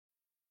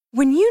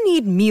When you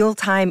need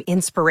mealtime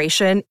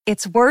inspiration,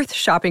 it's worth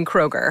shopping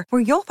Kroger,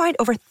 where you'll find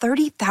over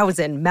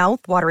 30,000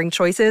 mouth-watering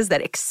choices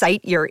that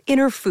excite your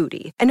inner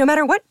foodie. And no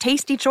matter what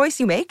tasty choice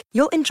you make,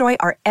 you'll enjoy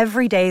our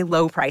everyday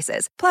low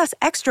prices, plus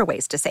extra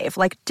ways to save,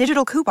 like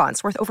digital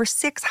coupons worth over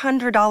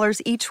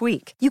 $600 each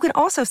week. You can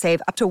also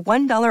save up to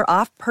 $1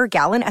 off per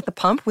gallon at the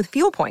pump with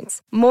fuel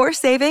points. More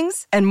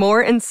savings and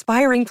more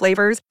inspiring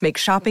flavors make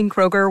shopping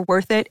Kroger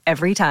worth it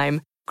every time.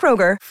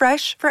 Kroger,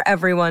 fresh for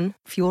everyone.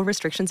 Fuel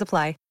restrictions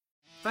apply.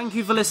 Thank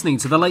you for listening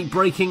to the Late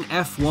Breaking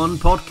F1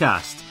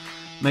 podcast.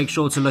 Make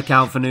sure to look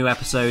out for new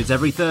episodes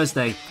every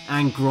Thursday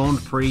and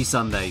Grand Prix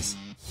Sundays.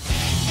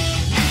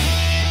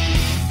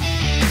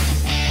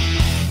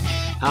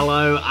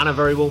 Hello and a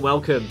very warm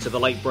welcome to the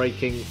Late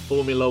Breaking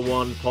Formula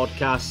One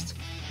podcast.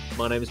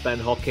 My name is Ben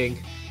Hocking.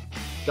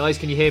 Guys,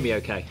 can you hear me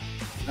okay?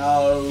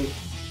 No.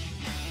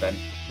 Ben,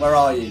 Where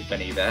are you?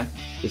 Ben, are you there?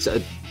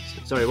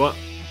 Sorry, what?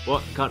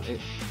 Can't...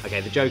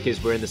 Okay, the joke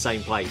is we're in the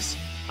same place.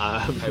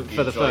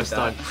 For the first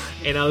time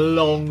in a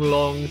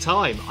long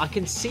time. I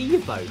can see you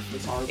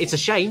both. It's a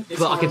shame, but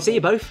horrible. I can see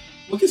you both.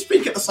 We can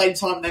speak at the same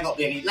time and there not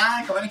be any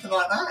lag or anything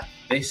like that.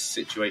 This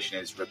situation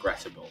is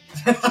regrettable.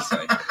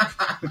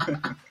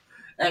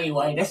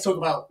 Anyway, let's talk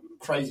about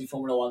crazy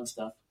Formula One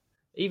stuff.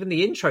 Even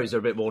the intros are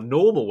a bit more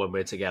normal when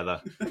we're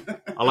together.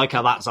 I like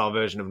how that's our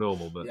version of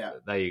normal, but yeah.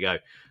 There you go.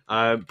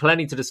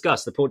 Plenty to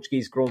discuss. The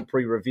Portuguese Grand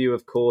Prix review,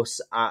 of course,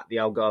 at the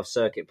Algarve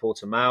circuit,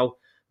 Portimao.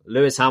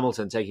 Lewis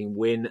Hamilton taking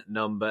win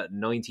number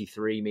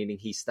 93, meaning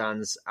he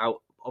stands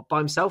out by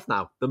himself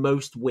now. The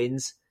most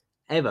wins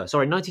ever.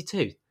 Sorry,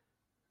 92.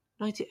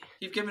 90.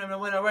 You've given him a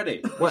win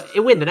already. Well,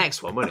 he'll win the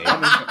next one, won't he?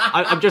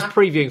 I'm just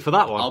previewing for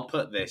that one. I'll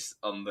put this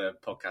on the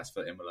podcast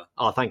for Imola.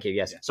 Oh, thank you.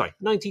 Yes. Yeah. Sorry,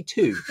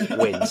 92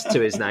 wins to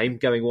his name,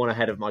 going one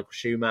ahead of Michael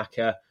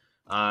Schumacher,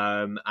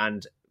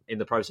 and in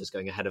the process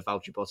going ahead of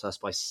Valtteri Bottas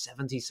by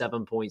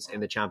 77 points in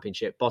the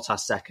championship.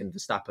 Bottas second,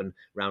 Verstappen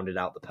rounded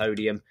out the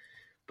podium.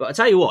 But I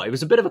tell you what, it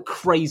was a bit of a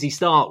crazy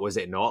start, was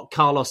it not?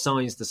 Carlos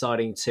Sainz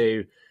deciding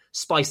to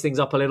spice things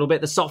up a little bit.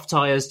 The soft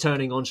tyres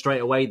turning on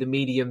straight away. The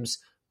mediums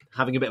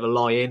having a bit of a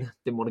lie-in.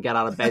 Didn't want to get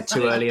out of bed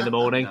too early in the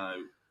morning. No.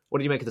 What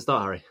did you make of the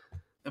start, Harry?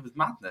 It was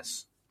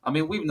madness. I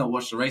mean, we've not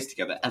watched the race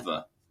together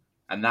ever.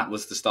 And that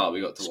was the start we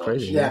got to watch.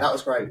 Crazy, yeah, that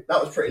was great.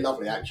 That was pretty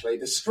lovely, actually.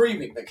 The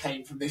screaming that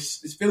came from this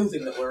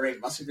building that we're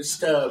in must have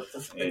disturbed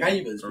the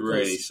neighbours.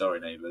 Really sorry,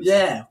 neighbours.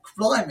 Yeah,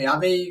 blimey. I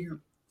mean,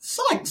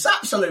 Sainz,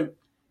 absolute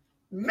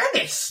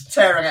menace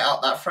tearing it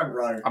up that front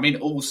row. I mean,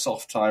 all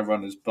soft tyre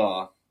runners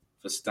bar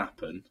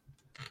Verstappen,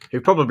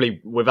 who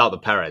probably, without the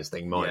Perez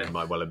thing, might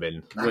well have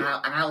been. An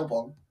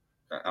Albon.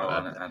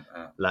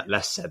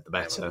 Less said, the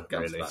better,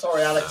 really.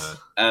 Sorry, Alex.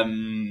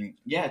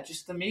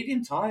 Just the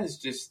medium tyres,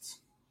 just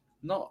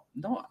not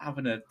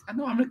having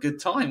a good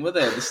time, were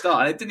they, at the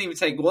start? And it didn't even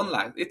take one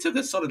lap. It took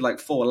a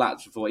solid 4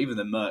 laps before even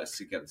the Mercs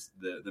could get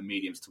the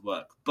mediums to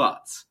work.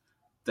 But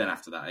then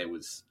after that, it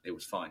was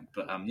fine.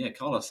 But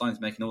Carlos Sainz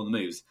making all the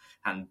moves,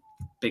 and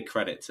big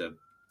credit to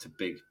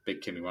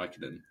big Kimi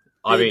Räikkönen.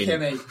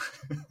 Kimi,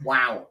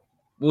 wow.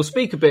 We'll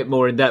speak a bit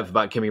more in depth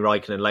about Kimi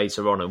Räikkönen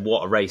later on and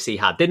what a race he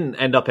had. Didn't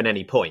end up in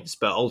any points,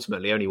 but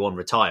ultimately only one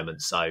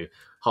retirement. So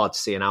hard to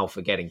see an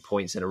Alfa getting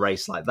points in a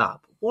race like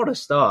that. But what a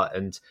start!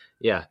 And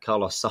yeah,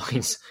 Carlos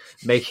Sainz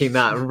making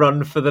that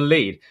run for the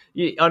lead.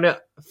 I know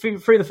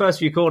through the first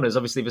few corners,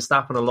 obviously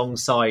Verstappen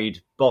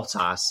alongside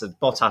Bottas, and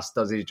Bottas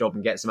does his job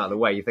and gets him out of the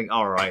way. You think,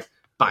 all right,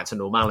 back to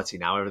normality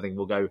now. Everything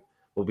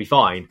will be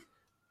fine.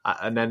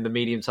 And then the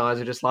medium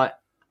tyres are just like,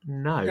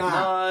 no,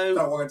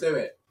 don't want to do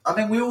it. I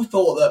mean, we all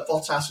thought that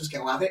Bottas was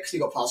going to have it because he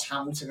got past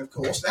Hamilton, of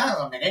course.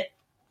 Now, a minute,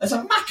 there's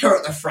a Macca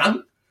at the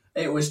front.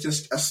 It was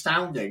just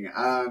astounding.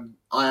 I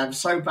am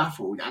so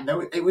baffled. And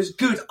it was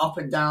good up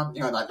and down.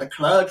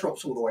 Leclerc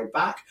drops all the way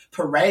back.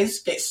 Perez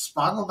gets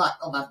spun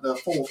on the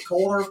fourth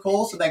corner, of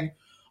course. And then,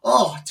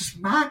 just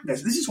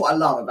madness. This is what I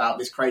love about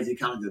this crazy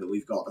calendar that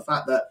we've got. The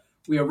fact that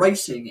we are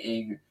racing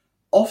in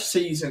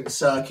off-season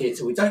circuits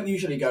that we don't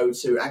usually go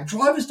to, and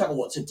drivers don't know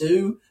what to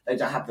do. They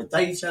don't have the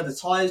data. The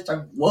tyres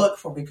don't work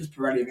probably because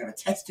Pirelli have never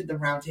tested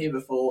them around here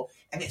before,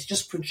 and it's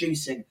just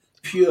producing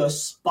pure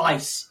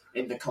spice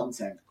in the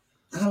content.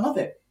 And I love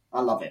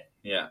it.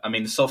 Yeah, I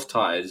mean, the soft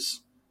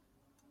tyres,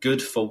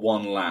 good for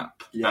one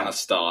lap and a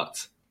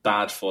start.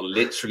 Bad for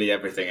literally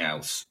everything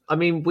else. I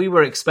mean, we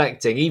were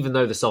expecting, even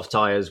though the soft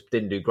tyres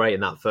didn't do great in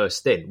that first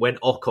stint, when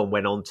Ocon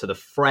went on to the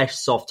fresh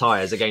soft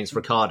tyres against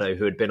Ricciardo,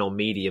 who had been on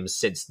mediums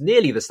since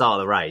nearly the start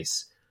of the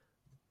race,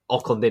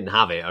 Ocon didn't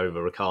have it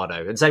over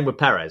Ricciardo. And same with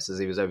Perez, as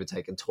he was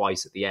overtaken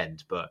twice at the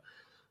end. But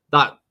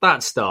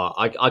that start,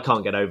 I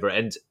can't get over it.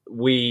 And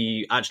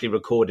we actually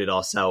recorded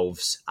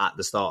ourselves at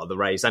the start of the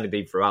race, and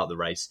indeed throughout the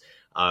race,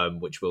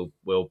 which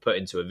we'll put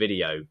into a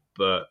video.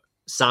 But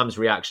Sam's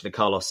reaction to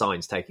Carlos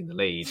Sainz taking the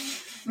lead.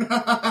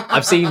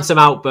 I've seen some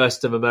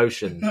outbursts of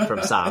emotion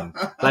from Sam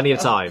plenty of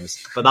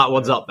times, but that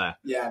one's up there.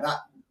 Yeah,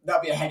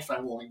 that'll be a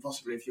headphone warning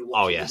possibly if you're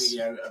watching the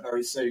video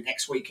very soon.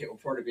 Next week it will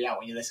probably be out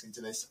when you're listening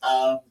to this.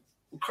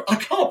 I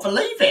can't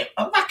believe it.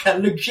 Maka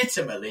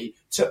legitimately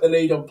took the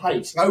lead on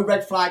pace. No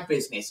red flag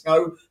business,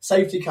 no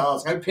safety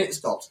cars, no pit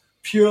stops.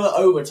 Pure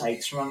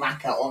overtakes from a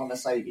Maka on a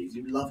Mercedes.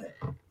 You love it.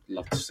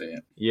 Love to see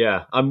it.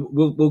 Yeah,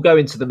 we'll go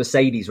into the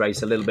Mercedes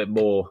race a little bit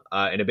more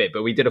in a bit,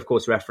 but we did, of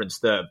course, reference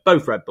that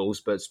both Red Bulls,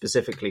 but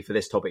specifically for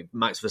this topic,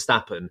 Max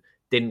Verstappen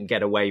didn't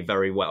get away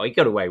very well. He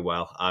got away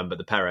well, but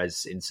the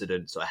Perez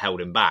incident sort of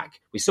held him back.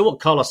 We saw what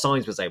Carlos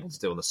Sainz was able to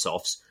do on the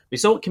softs. We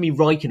saw what Kimi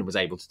Räikkönen was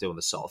able to do on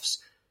the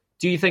softs.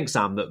 Do you think,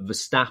 Sam, that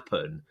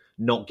Verstappen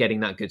not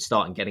getting that good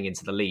start and getting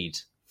into the lead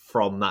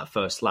from that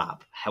first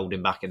lap held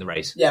him back in the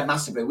race? Yeah,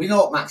 massively. We know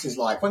what Max is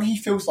like. When he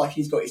feels like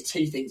he's got his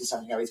teeth into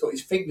something, he's got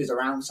his fingers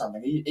around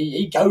something,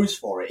 he goes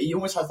for it. He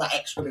almost has that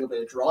extra little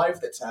bit of drive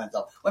that turns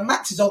up. When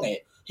Max is on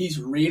it, he's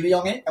really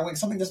on it. And when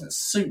something doesn't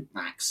suit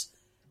Max,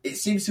 it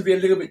seems to be a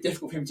little bit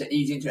difficult for him to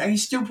ease into it. And he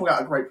still put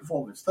out a great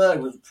performance. Third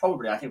was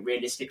probably, I think,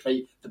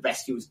 realistically the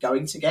best he was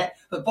going to get.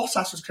 But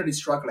Bottas was clearly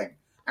struggling.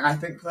 And I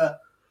think that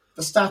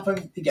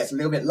Verstappen, he gets a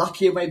little bit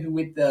luckier maybe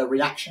with the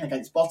reaction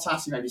against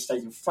Bottas. He maybe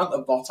stays in front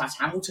of Bottas.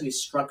 Hamilton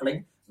is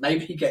struggling.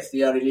 Maybe he gets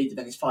the early lead and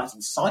then he's fighting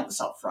Sainz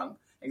up front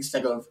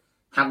instead of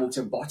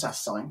Hamilton,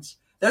 Bottas, Sainz.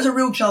 There's a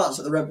real chance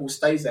that the Red Bull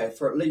stays there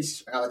for at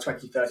least another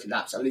 20, 30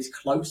 laps, at least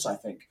close, I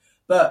think.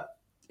 But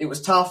it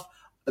was tough.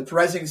 The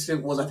Perez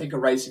incident was, I think, a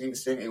racing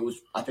incident. It was,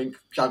 I think,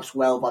 judged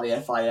well by the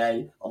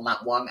FIA on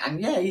that one.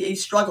 And yeah, he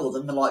struggled.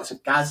 And the likes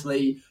of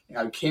Gasly,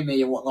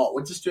 Kimi and whatnot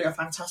were just doing a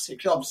fantastic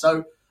job.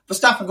 So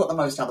Verstappen got the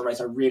most out of the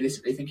race. I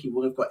realistically think he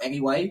would have got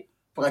anyway,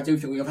 but I do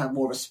think we would have had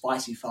more of a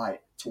spicy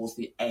fight towards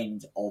the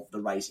end of the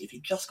race if he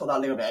just got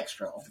that little bit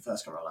extra off the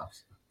first couple of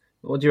laps.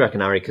 What do you reckon,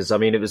 Harry? Because, I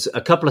mean, it was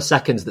a couple of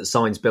seconds that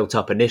Sainz built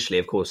up initially.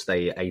 Of course,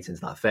 they ate into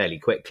that fairly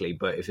quickly,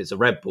 but if it's a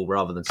Red Bull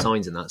rather than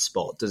Sainz in that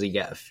spot, does he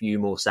get a few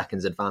more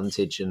seconds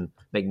advantage and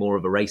make more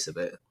of a race of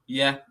it?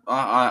 Yeah,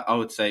 I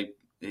would say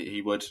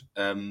he would.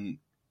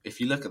 If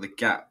you look at the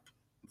gap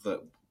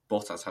that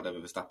Bottas had over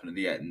Verstappen in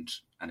the end,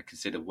 and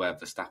consider where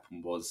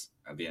Verstappen was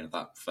at the end of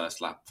that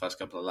first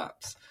couple of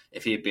laps,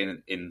 if he had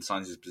been in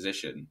Sainz's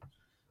position,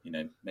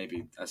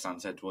 maybe, as Sam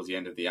said, towards the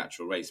end of the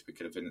actual race, we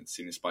could have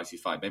seen a spicy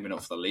fight. Maybe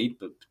not for the lead,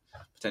 but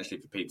potentially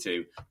for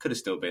P2. Could have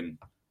still been,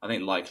 I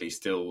think, likely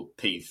still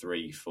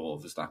P3 for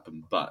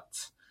Verstappen.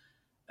 But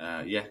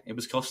it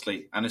was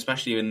costly, and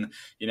especially in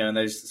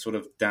those sort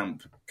of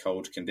damp,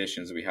 cold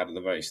conditions that we had at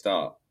the very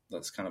start.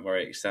 That's kind of where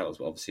he excels.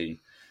 But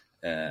obviously,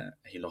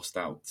 he lost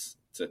out.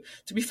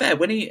 To be fair,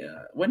 when he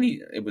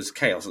it was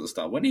chaos at the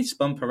start. When he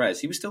spun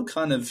Perez, he was still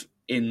kind of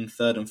in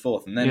third and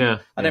fourth, and then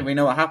I don't really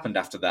know what happened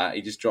after that.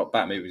 He just dropped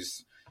back. Maybe it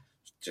was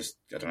just,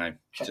 I don't know,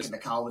 checking the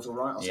car was all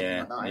right or something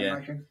like that. I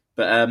imagine.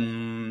 But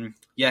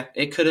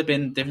it could have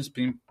been difference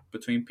between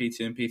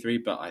P2 and P3,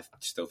 but I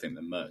still think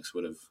the Mercs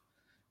would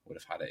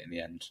have had it in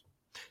the end.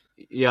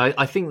 Yeah,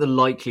 I think the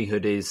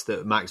likelihood is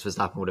that Max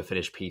Verstappen would have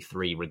finished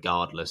P3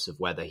 regardless of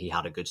whether he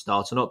had a good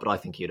start or not, but I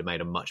think he would have made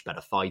a much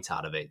better fight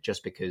out of it,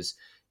 just because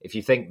if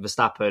you think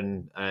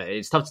Verstappen,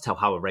 it's tough to tell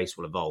how a race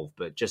will evolve,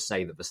 but just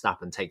say that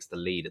Verstappen takes the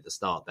lead at the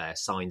start there,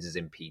 Sainz is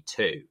in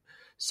P2.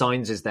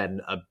 Sainz is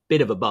then a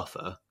bit of a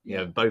buffer.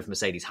 Both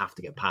Mercedes have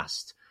to get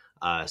past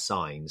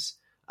Sainz.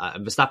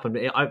 And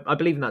Verstappen, I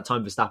believe in that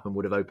time, Verstappen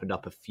would have opened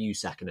up a few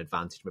second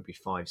advantage, maybe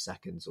 5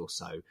 seconds or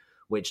so,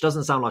 which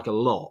doesn't sound like a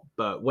lot.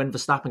 But when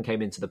Verstappen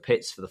came into the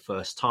pits for the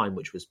first time,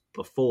 which was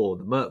before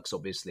the Mercs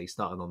obviously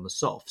started on the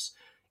softs,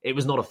 it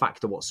was not a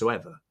factor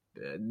whatsoever.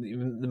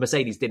 The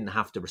Mercedes didn't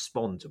have to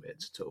respond to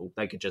it at all.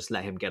 They could just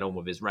let him get on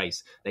with his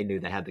race. They knew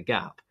they had the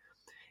gap.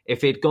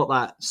 If he'd got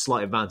that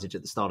slight advantage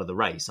at the start of the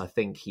race, I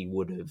think he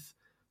would have,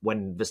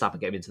 when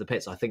Verstappen came into the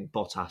pits, I think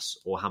Bottas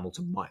or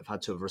Hamilton might have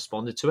had to have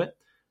responded to it.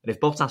 And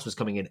if Bottas was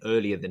coming in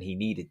earlier than he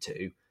needed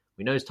to,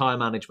 we know his tyre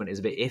management is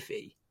a bit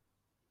iffy.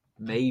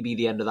 Maybe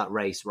the end of that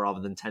race,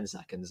 rather than 10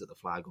 seconds at the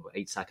flag or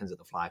 8 seconds at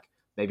the flag,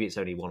 maybe it's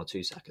only 1 or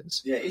 2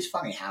 seconds. Yeah, it's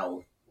funny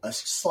how a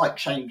slight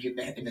change in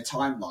the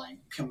timeline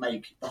can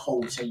make the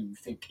whole team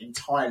think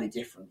entirely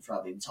different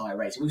throughout the entire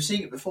race. We've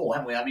seen it before,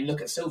 haven't we? I mean,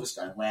 look at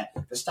Silverstone, where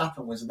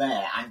Verstappen was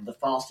there and the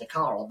faster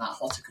car on that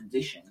hotter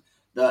condition,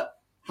 that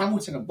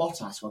Hamilton and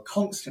Bottas were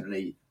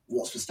constantly,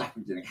 what's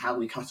Verstappen doing? How do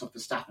we cut off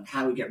Verstappen?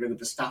 How do we get rid of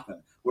Verstappen?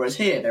 Whereas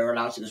here, they were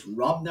allowed to just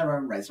run their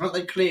own race. When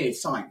they cleared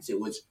Sainz, it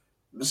was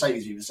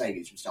Mercedes v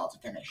Mercedes from start to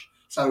finish.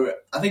 So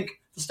I think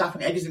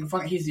Verstappen edges in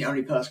front. He's the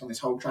only person on this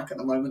whole track at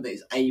the moment that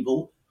is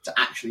able to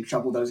actually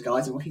trouble those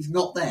guys. And when he's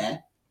not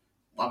there,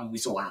 I mean, we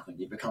saw what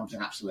happened. It becomes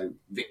an absolute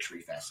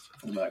victory fest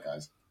for the Merc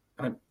guys.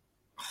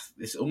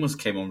 This almost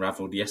came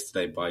unravelled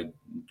yesterday by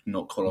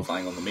not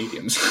qualifying on the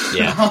mediums.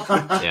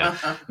 Yeah.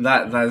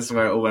 That's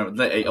where it all went.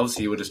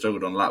 Obviously, he would have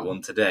struggled on lap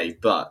 1 today,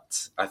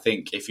 but I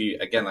think if you,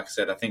 again, like I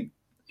said, I think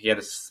he had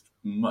a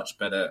much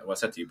better, well, I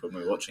said to you when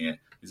we were watching it,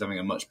 he's having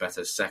a much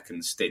better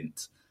second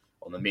stint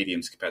on the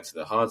mediums compared to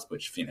the hards,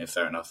 which,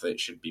 fair enough,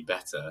 it should be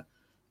better.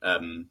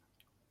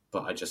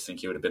 But I just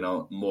think he would have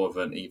been more of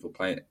an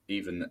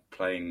even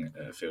playing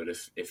field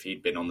if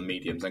he'd been on the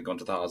mediums and gone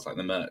to the hards like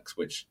the Mercs,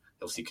 which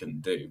obviously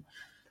couldn't do.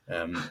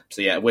 Fair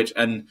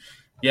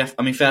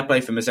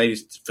play for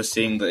Mercedes for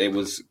seeing that it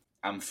was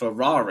and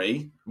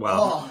Ferrari.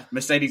 Well,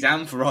 Mercedes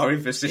and Ferrari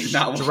for seeing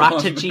that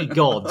strategy one.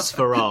 gods,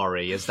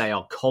 Ferrari, as they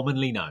are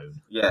commonly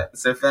known. Yeah,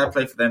 so fair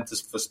play for them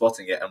for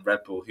spotting it, and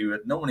Red Bull, who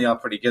normally are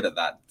pretty good at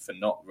that, for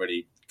not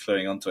really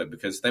cluing onto it,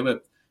 because they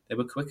were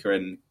quicker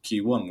in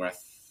Q1, where I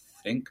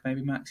think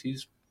maybe Max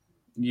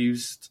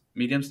used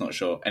mediums, not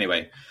sure.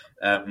 Anyway,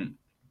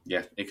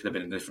 yeah, it could have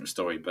been a different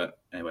story, but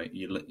anyway,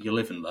 you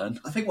live and learn.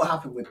 I think what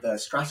happened with the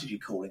strategy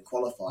call in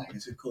qualifying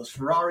is, of course,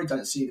 Ferrari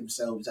don't see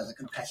themselves as a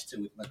competitor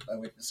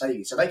with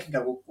Mercedes, so they can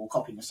go, we'll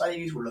copy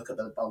Mercedes, we'll look at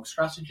the bold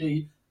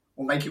strategy,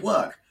 we'll make it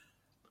work.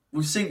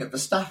 We've seen that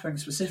Verstappen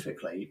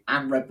specifically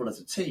and Red Bull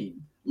as a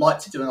team like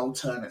to do an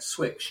alternate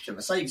switch to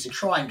Mercedes to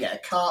try and get a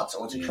cut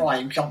or to try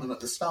and jump them at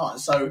the start.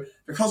 So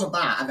because of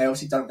that, and they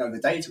obviously don't know the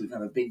data, we've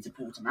never been to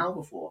Portimao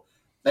before,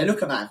 they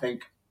look at that and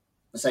think,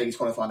 Mercedes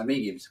qualifying the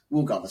mediums,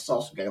 we'll go on the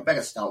softs, we'll get a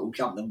better start, we'll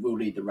jump them, we'll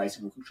lead the race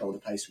and we'll control the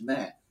pace from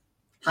there.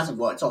 Hasn't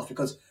worked off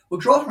because we're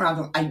driving around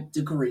on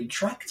 8-degree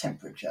track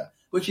temperature,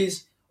 which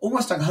is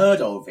almost unheard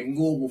of in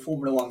normal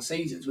Formula One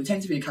seasons. We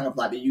tend to be kind of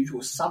like the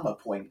usual summer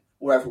point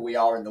wherever we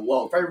are in the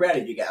world. Very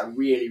rarely do you get a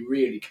really,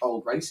 really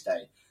cold race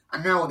day.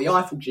 And now at the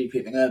Eiffel GP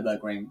at the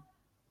Nürburgring,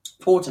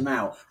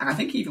 Portimao, and I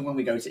think even when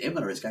we go to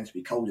Imola, it's going to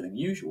be colder than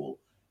usual.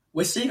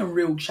 We're seeing a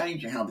real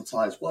change in how the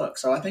tyres work.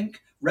 So I think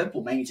Red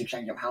Bull may need to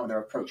change up how they're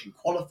approaching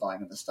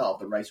qualifying at the start of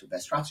the race with their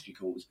strategy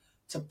calls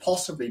to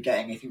possibly get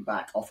anything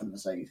back off of the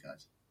Mercedes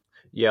guys.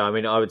 Yeah, I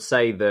mean, I would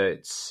say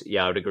that,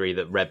 I would agree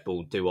that Red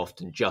Bull do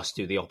often just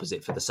do the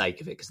opposite for the sake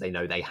of it because they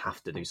know they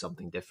have to do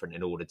something different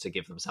in order to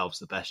give themselves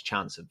the best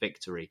chance of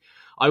victory.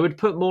 I would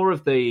put more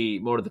of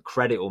the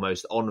credit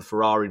almost on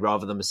Ferrari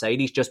rather than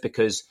Mercedes, just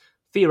because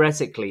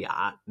theoretically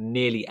at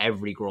nearly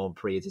every Grand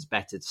Prix it is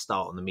better to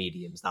start on the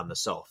mediums than the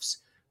softs.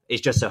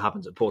 It just so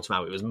happens at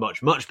Portimao it was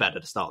much, much better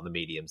to start on the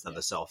mediums than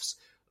the softs.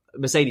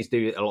 Mercedes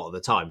do it a lot of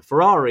the time.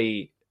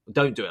 Ferrari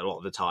don't do it a lot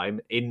of the time.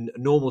 In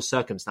normal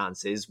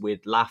circumstances,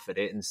 we'd laugh at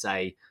it and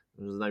say,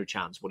 there's no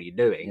chance, what are you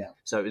doing? Yeah.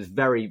 So it was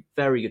very,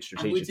 very good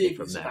strategically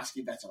from there.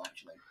 Sebastian Vettel,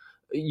 actually.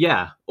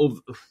 Yeah.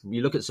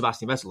 You look at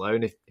Sebastian Vettel, though,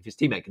 and if his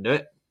teammate can do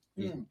it,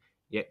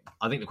 yeah,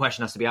 I think the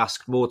question has to be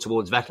asked more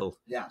towards Vettel,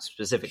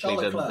 specifically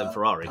than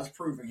Ferrari. Has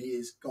proven he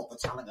has got the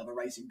talent of a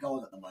racing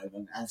god at the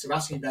moment, and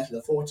Sebastian Vettel,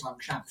 the four-time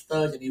champ,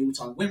 third in the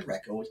all-time win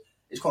record,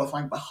 is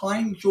qualifying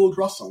behind George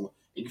Russell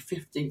in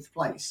 15th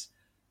place.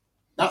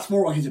 That's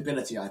more on his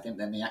ability, I think,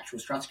 than the actual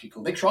strategy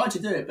call. They tried to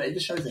do it, but it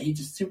just shows that he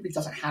just simply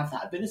doesn't have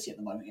that ability at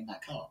the moment in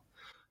that car.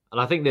 And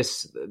I think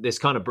this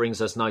kind of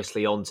brings us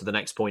nicely on to the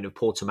next point of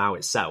Portimao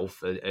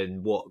itself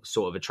and what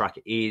sort of a track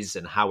it is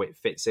and how it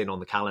fits in on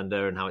the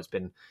calendar and how it's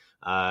been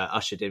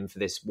ushered in for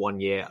this 1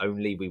 year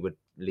only, we would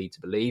lead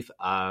to believe,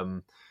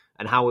 and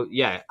how,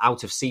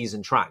 out of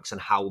season tracks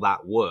and how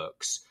that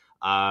works.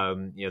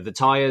 The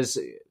tyres,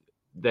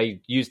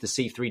 they use the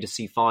C3 to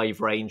C5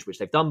 range, which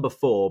they've done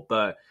before,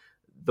 but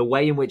the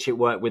way in which it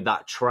worked with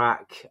that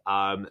track,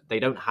 they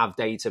don't have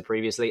data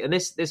previously. And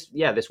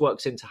this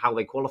works into how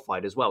they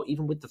qualified as well,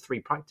 even with the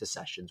 3 practice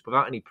sessions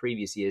without any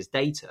previous year's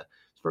data.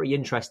 It's very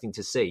interesting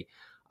to see.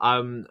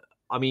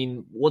 I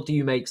mean, what do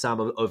you make, Sam,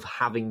 of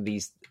having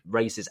these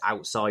races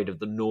outside of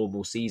the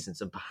normal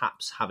seasons and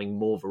perhaps having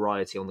more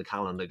variety on the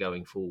calendar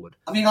going forward?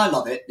 I mean, I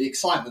love it. The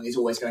excitement is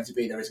always going to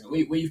be there, isn't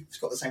it? We've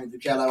got the same with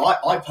Mugello.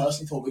 I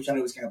personally thought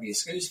Mugello was going to be a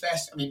snooze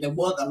fest. I mean, there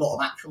weren't a lot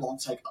of actual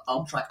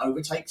on-track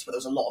overtakes, but there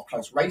was a lot of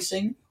close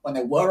racing. When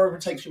there were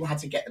overtakes, people had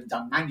to get them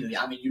done manually.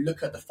 I mean, you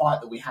look at the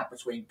fight that we had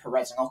between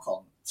Perez and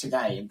Ocon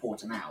today in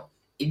Portimao.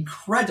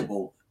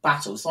 Incredible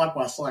battle side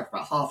by side for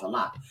about half a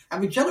lap.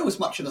 And Mugello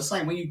was much of the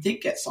same. When you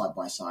did get side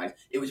by side,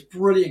 it was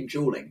brilliant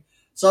dueling.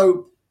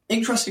 So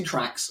interesting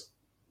tracks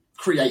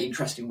create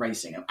interesting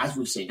racing, and as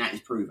we've seen, that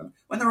is proven.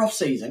 When they're off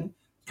season,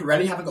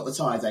 Pirelli haven't got the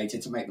tyre data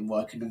to make them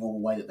work in the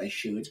normal way that they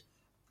should.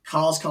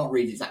 Cars can't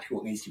read exactly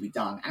what needs to be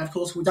done. And of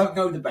course, we don't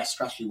know the best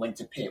strategy when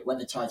to pit, when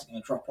the tyres are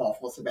going to drop off,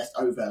 what's the best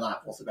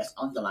overlap, what's the best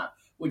underlap.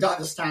 We don't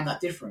understand that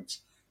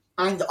difference.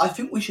 And I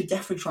think we should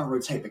definitely try and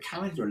rotate the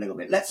calendar a little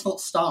bit. Let's not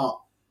start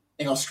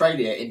in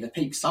Australia in the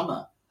peak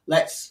summer.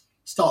 Let's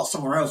start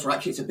somewhere else where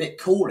actually it's a bit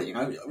cooler. You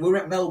know, we're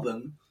at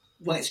Melbourne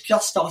when it's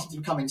just starting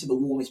to come into the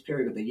warmest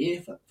period of the year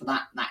for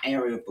that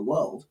area of the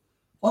world.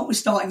 Why don't we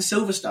start in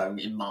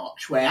Silverstone in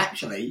March, where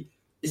actually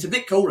it's a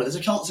bit cooler, there's a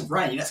chance of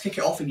rain, let's kick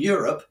it off in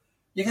Europe.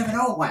 You never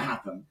know what might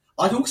happen.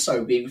 I'd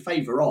also be in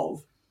favour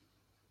of,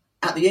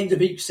 at the end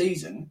of each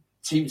season,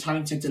 teams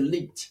having to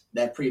delete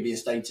their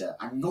previous data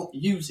and not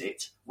use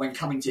it when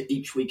coming to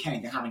each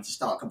weekend and having to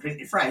start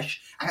completely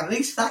fresh. And at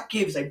least that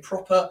gives a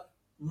proper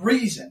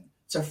reason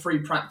to free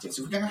practice.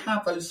 If we're going to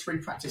have those 3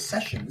 practice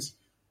sessions,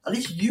 at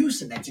least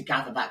use them then to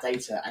gather that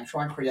data and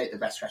try and create the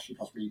best strategy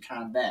possible you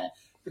can there.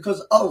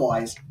 Because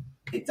otherwise,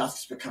 it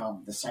does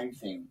become the same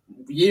thing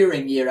year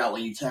in, year out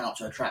when you turn up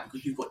to a track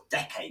because you've got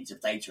decades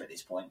of data at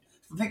this point.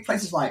 I think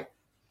places like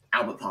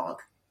Albert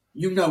Park,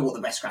 you know what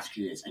the best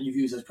strategy is and you've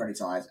used those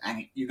prototypes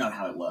and you know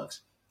how it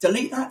works.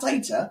 Delete that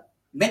data.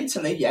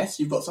 Mentally, yes,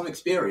 you've got some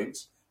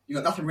experience. You've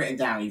got nothing written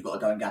down. You've got to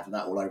go and gather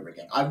that all over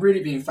again. I'd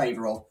really be in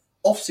favour of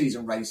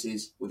off-season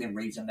races within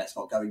reason. Let's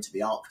not go into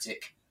the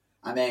Arctic.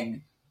 and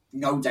then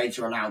no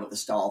data allowed at the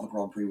start of a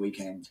Grand Prix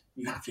weekend.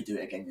 You have to do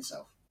it again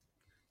yourself.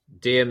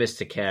 Dear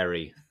Mr.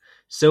 Carey,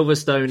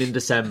 Silverstone in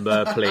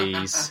December,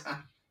 please.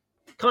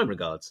 Kind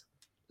regards.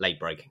 Late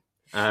breaking.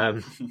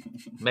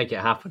 Make it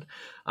happen.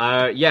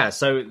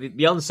 So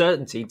the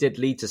uncertainty did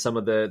lead to some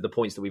of the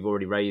points that we've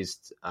already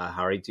raised,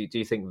 Harry. Do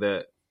you think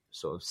that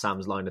sort of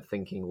Sam's line of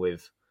thinking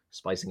with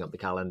spicing up the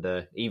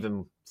calendar,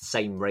 even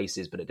same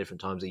races but at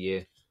different times of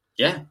year?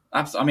 Yeah,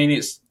 absolutely. I mean,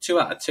 it's 2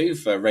 out of 2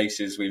 for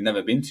races we've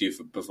never been to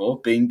before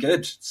being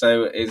good.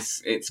 So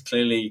it's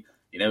clearly,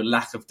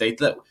 lack of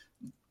data.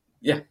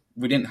 Yeah,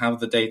 we didn't have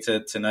the data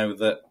to know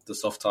that the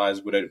soft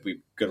tyres would be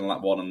good on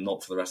lap 1 and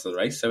not for the rest of the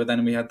race. So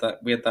then we had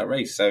that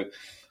race. So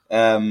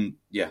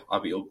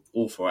I'd be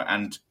all for it.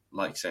 And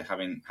like I say,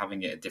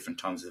 having it at different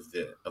times of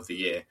the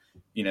year,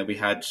 we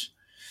had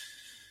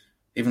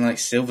even like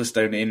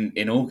Silverstone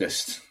in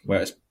August,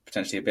 where it's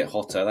potentially a bit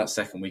hotter that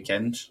second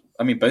weekend.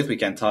 I mean, both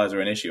weekend tyres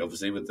are an issue,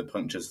 obviously, with the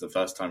punctures the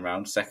first time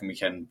round. Second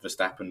weekend,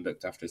 Verstappen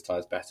looked after his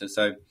tyres better.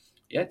 So,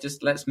 yeah,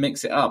 just let's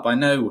mix it up. I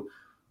know,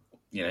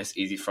 it's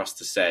easy for us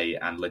to say,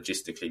 and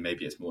logistically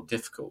maybe it's more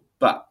difficult.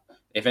 But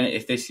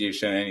if this year's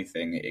shown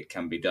anything, it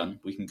can be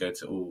done. We can go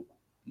to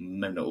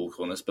maybe not all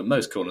corners, but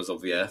most corners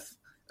of the earth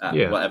at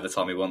whatever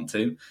time we want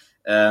to.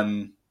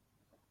 And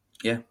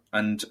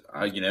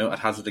I'd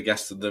hazard a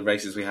guess that the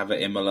races we have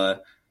at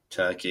Imola,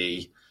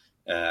 Turkey,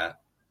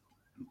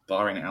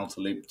 barring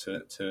outer loop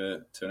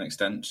to an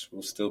extent,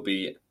 will still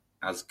be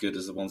as good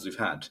as the ones we've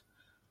had.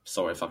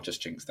 Sorry if I've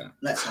just jinxed that.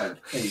 Let's hope,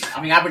 please.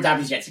 I mean, Abu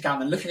Dhabi's yet to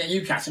come, and looking at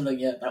you,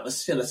 Catalonia, that was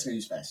still a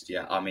snooze fest.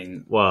 Yeah, I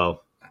mean,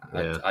 well,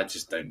 I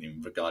just don't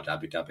even regard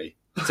Abu Dhabi.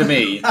 To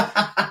me,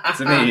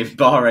 if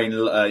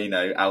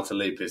Bahrain, outer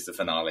loop is the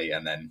finale,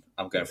 and then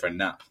I'm going for a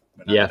nap.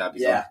 When Abu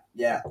Dhabi's on.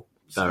 Yeah.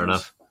 Fair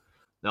enough.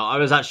 Now, I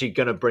was actually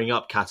going to bring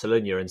up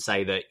Catalonia and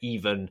say that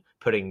even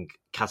putting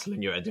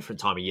Catalonia at a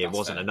different time of year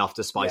wasn't enough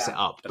to spice it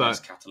up.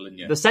 But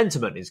the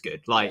sentiment is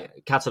good.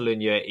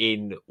 Catalonia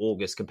in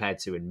August compared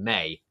to in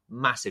May,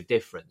 massive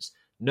difference.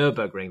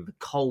 Nürburgring, the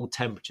cold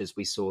temperatures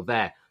we saw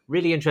there.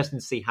 Really interesting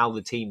to see how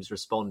the teams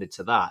responded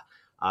to that.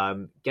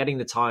 Getting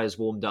the tyres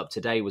warmed up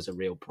today was a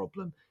real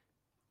problem.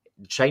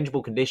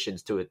 Changeable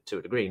conditions to a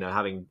degree,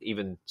 having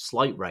even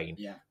slight rain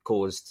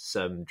caused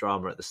some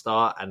drama at the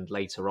start, and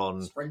later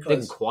on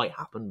didn't quite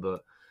happen.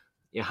 But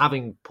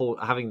having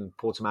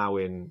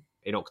Portimao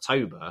in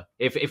October,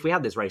 if we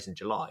had this race in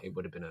July, it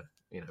would have been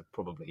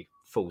probably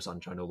full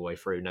sunshine all the way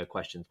through, no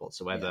questions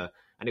whatsoever,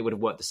 and it would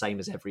have worked the same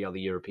as every other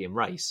European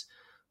race.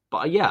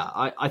 But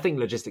I think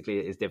logistically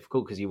it is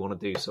difficult because you want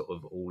to do sort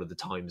of all of the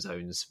time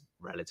zones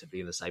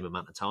relatively in the same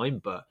amount of time.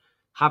 But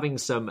having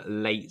some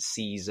late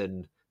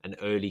season and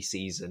early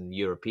season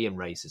European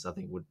races, I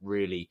think, would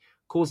really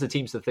cause the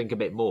teams to think a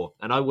bit more.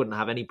 And I wouldn't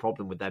have any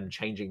problem with them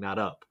changing that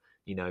up,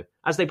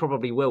 as they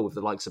probably will with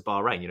the likes of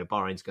Bahrain.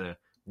 Bahrain's going to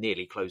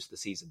nearly close the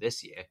season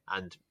this year.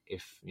 And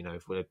if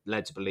we're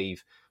led to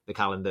believe the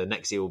calendar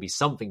next year will be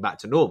something back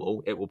to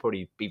normal, it will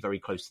probably be very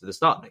close to the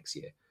start next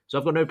year. So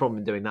I've got no problem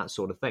in doing that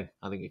sort of thing.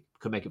 I think it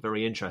could make it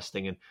very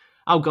interesting. And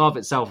Algarve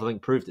itself, I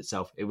think, proved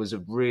itself. It was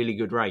a really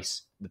good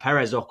race. The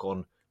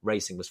Perez-Ocon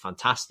racing was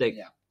fantastic.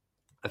 Yeah.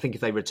 I think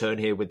if they return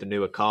here with the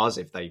newer cars,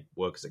 if they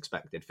work as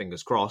expected,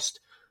 fingers crossed,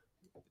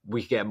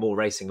 we get more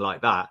racing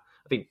like that.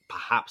 I think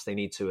perhaps they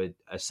need to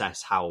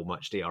assess how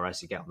much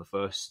DRS you get on the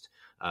first,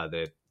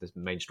 the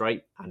main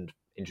straight, and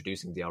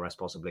introducing DRS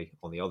possibly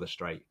on the other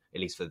straight,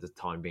 at least for the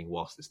time being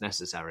whilst it's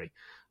necessary.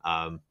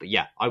 But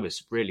yeah, I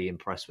was really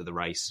impressed with the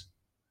race.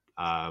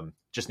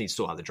 Just need to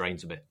sort out the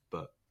drains a bit,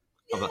 but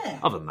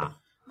other than that.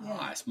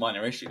 Yeah. It's a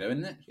minor issue though,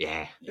 isn't it?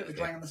 Yeah. Bit of a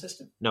drain on the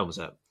system. No one's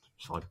hurt.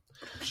 It's fine.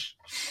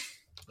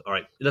 All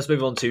right, let's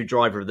move on to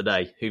driver of the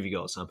day. Who have you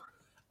got, Sam?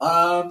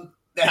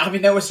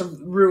 There were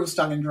some real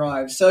stunning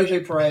drives.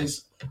 Sergio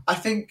Perez, I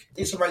think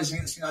it's a racing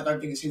incident. I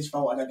don't think it's his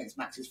fault. I don't think it's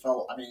Max's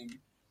fault. I mean,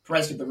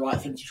 Perez did the right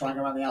thing to try and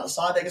go around the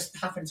outside. It just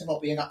happened to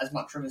not be as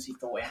much room as he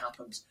thought it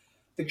happened.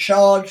 The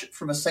charge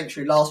from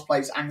essentially last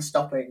place and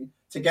stopping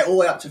to get all the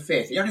way up to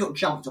fifth. He only got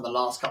jumped on the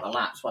last couple of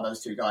laps by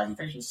those two guys. He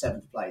finished in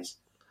seventh place.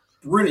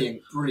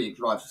 Brilliant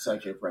drive for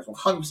Sergio Perez.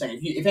 100%.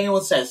 If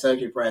anyone says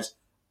Sergio Perez,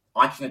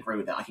 I can agree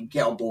with that. I can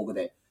get on board with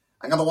it.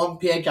 Another one,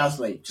 Pierre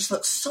Gasly, just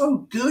looks so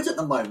good at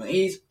the moment.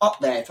 He's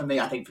up there for me,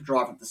 I think, for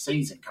driver of the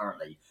season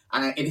currently.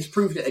 And it has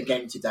proved it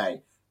again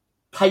today.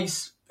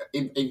 Pace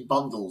in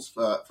bundles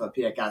for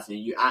Pierre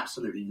Gasly. You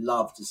absolutely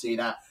love to see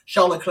that.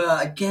 Charles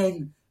Leclerc,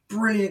 again,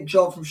 brilliant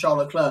job from Charles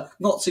Leclerc.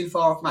 Not too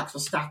far off Max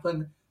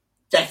Verstappen.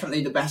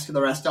 Definitely the best of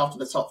the rest after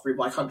the top three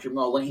by country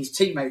mile. When his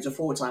teammates, a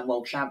four-time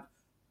world champ,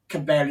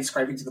 can barely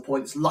scrape into the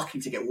points. Lucky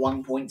to get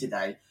 1 point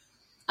today.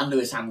 And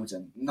Lewis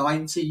Hamilton,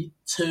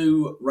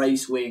 92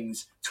 race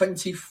wins,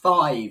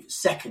 25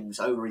 seconds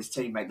over his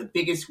teammate. The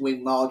biggest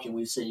win margin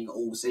we've seen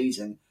all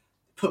season.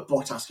 Put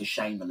Bottas to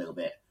shame a little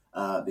bit,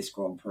 this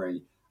Grand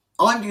Prix.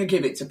 I'm going to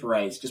give it to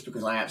Perez just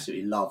because I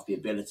absolutely love the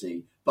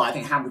ability. But I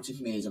think Hamilton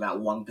for me is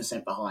about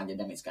 1% behind, and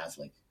then it's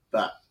Gasly.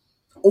 But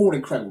all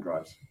incredible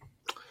drives.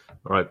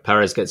 All right,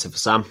 Perez gets it for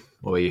Sam.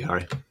 What are you,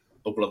 Harry?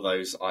 All of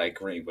those I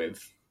agree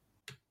with.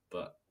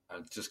 But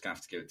I'm just going to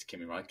have to give it to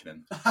Kimi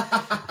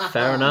Räikkönen.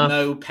 Fair enough.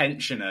 No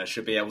pensioner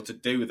should be able to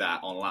do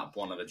that on lap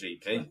 1 of a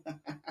GP.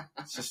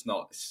 It's just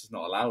not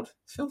allowed.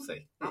 It's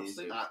filthy.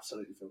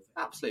 Absolutely filthy.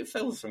 Absolute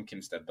filth from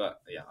Kimstead. But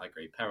yeah, I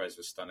agree. Perez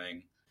was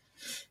stunning.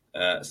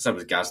 So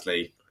was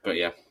Gasly. But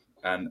yeah,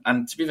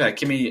 and to be fair,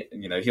 Kimi,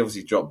 he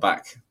obviously dropped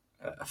back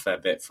a fair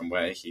bit from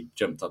where he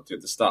jumped up to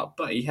at the start,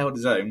 but he held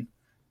his own.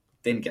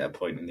 Didn't get a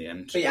point in the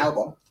end. Beat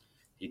Albon.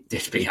 He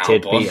did beat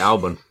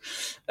Albon.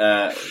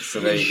 So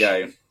there you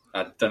go.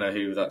 I don't know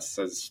who that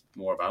says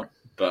more about,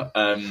 but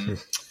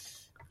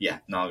yeah,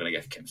 no, I'm going to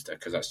go for Kimster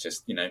because that's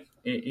just,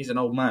 he's an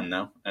old man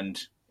now, and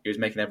he was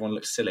making everyone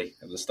look silly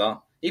at the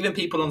start. Even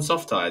people on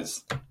soft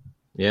tyres.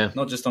 Yeah.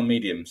 Not just on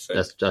mediums.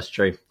 So that's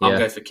true. I'll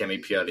go for Kimi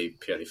purely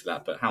for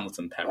that, but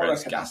Hamilton,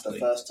 Perez, Gasly. That's the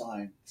first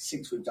time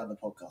since we've done the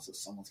podcast that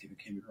someone's given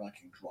Kimi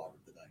Räikkönen driver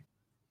of the day.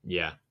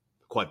 Yeah.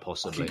 Quite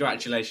possibly.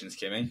 Congratulations,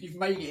 Kimi. You've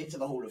made it into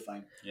the Hall of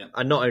Fame. Yeah.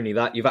 And not only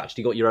that, you've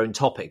actually got your own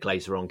topic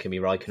later on, Kimi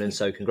Räikkönen,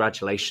 so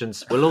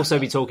congratulations. We'll also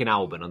be talking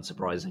Albon,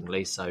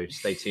 unsurprisingly, so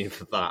stay tuned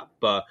for that.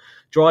 But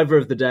driver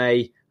of the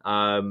day,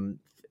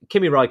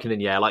 Kimi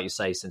Räikkönen, yeah, like you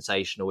say,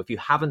 sensational. If you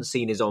haven't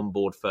seen his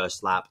onboard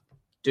first lap,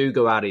 do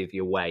go out of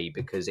your way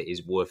because it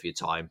is worth your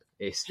time.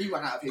 He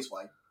went out of his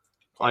way.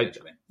 I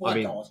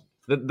mean,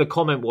 the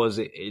comment was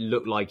it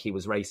looked like he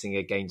was racing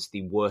against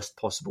the worst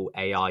possible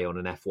AI on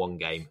an F1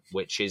 game,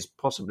 which is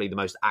possibly the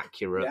most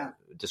accurate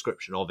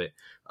description of it.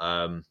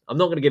 I'm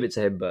not going to give it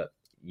to him, but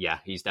yeah,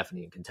 he's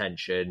definitely in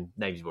contention.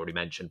 Names you've already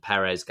mentioned,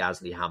 Perez,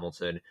 Gasly,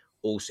 Hamilton,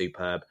 all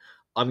superb.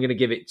 I'm going to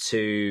give it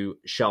to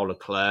Charles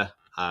Leclerc.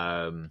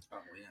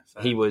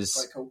 He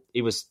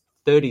was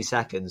 30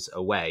 seconds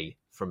away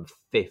from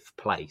 5th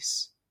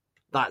place.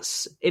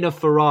 That's in a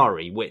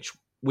Ferrari, which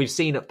we've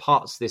seen at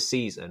parts this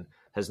season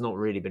has not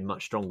really been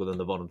much stronger than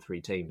the bottom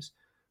 3 teams.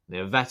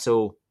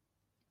 Vettel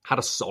had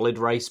a solid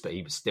race, but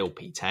he was still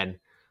P10.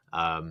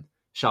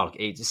 Charles,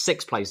 he's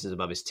 6 places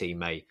above his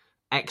teammate.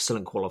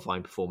 Excellent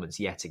qualifying performance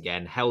yet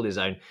again. Held his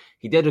own.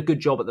 He did a good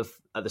job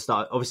at the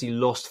start. Obviously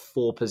lost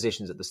 4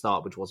 positions at the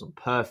start, which wasn't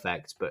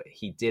perfect, but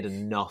he did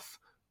enough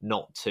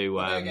not to...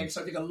 again,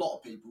 so I think a lot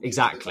of people...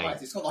 Exactly.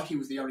 It's not like he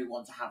was the only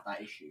one to have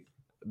that issue.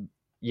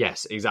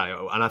 Yes,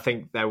 exactly. And I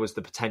think there was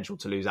the potential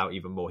to lose out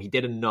even more. He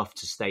did enough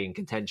to stay in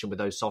contention with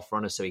those soft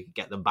runners so he could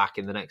get them back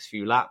in the next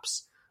few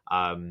laps.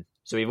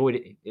 So he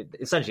avoided...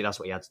 Essentially, that's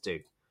what he had to do.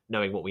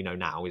 Knowing what we know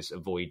now is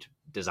avoid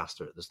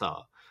disaster at the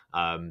start.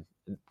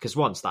 Because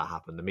once that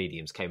happened, the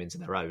mediums came into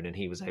their own and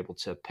he was able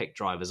to pick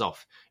drivers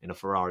off in a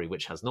Ferrari,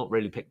 which has not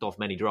really picked off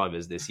many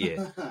drivers this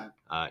year.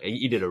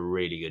 He did a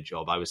really good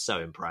job. I was so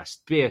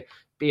impressed. Be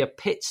a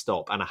pit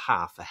stop and a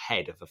half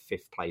ahead of a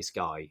 5th place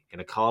guy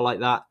in a car like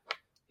that.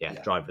 Yeah,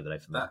 driver of the day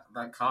for me.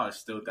 That car is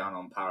still down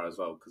on power as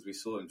well because we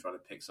saw him try to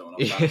pick someone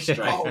off down the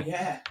straight. Oh,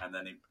 yeah. And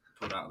then he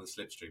pulled out of the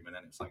slipstream and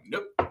then it was like,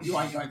 nope. You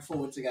ain't going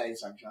forward today,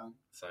 sunshine.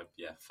 So,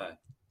 yeah, fair.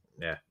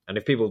 Yeah, and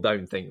if people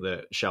don't think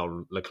that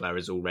Charles Leclerc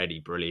is already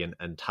brilliant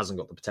and hasn't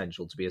got the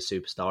potential to be a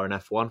superstar in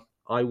F1,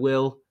 I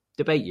will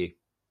debate you.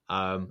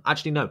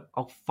 Actually, no,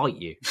 I'll fight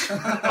you.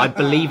 I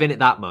believe in it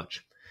that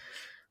much.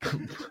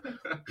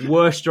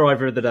 Worst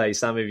driver of the day,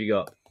 Sam, have you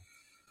got?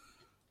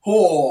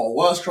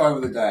 Worst driver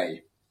of the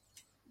day.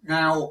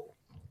 Now,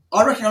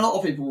 I reckon a lot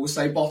of people will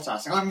say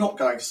Bottas, and I'm not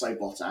going to say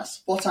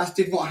Bottas. Bottas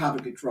did not have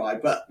a good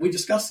drive, but we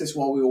discussed this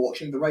while we were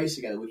watching the race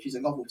together, which is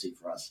a novelty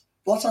for us.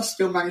 Bottas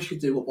still managed to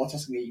do what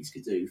Bottas needs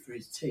to do for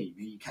his team.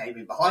 He came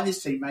in behind his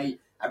teammate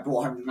and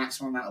brought home the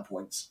maximum amount of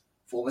points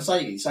for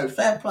Mercedes. So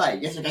fair play.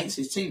 Yes, against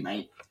his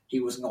teammate,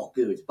 he was not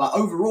good. But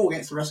overall,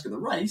 against the rest of the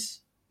race,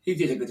 he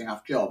did a good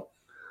enough job.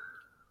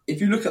 If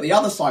you look at the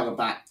other side of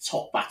that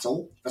top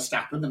battle,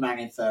 Verstappen, the man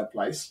in 3rd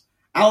place,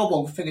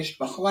 Albon finished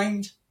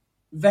behind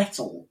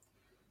Vettel.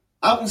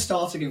 Albon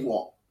started in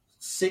what?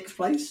 6th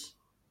place?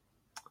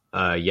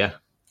 Yeah.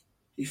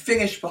 He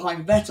finished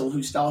behind Vettel,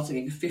 who started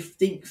in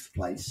 15th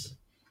place,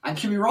 and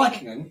Kimi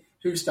Räikkönen,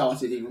 who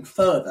started even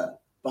further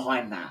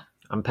behind that.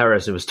 And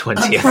Perez, who was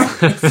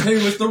 20th.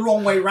 Who was the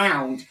wrong way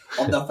round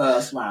on the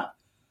first lap.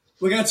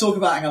 We're going to talk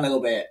about it in a little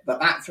bit, but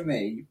that, for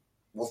me,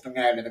 was the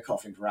nail in the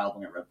coffin for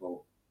Albon at Red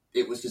Bull.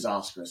 It was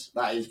disastrous.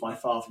 That is, by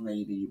far, for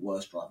me, the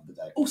worst drive of the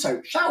day.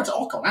 Also, shout out to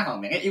Ocon, hang on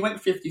a minute. He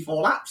went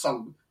 54 laps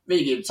on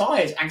medium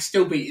tyres and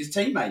still beat his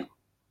teammate.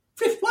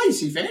 5th place,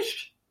 he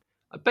finished.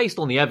 Based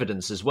on the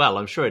evidence as well,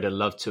 I'm sure he'd have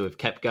loved to have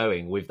kept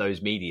going with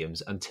those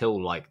mediums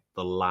until like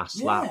the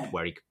last lap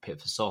where he could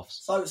pit for softs.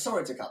 So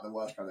sorry to cut the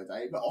worst drive of the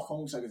day, but Ocon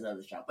also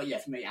deserves a shout. But yeah,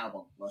 for me,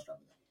 Albon, worst drive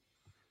of the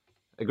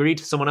day. Agreed?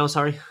 Someone else,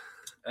 Harry?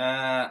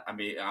 I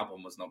mean,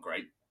 Albon was not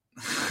great.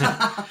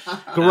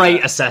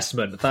 Great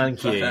assessment,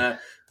 thank you.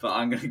 But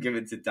I'm going to give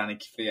it to Danny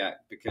Kvyat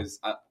because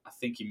I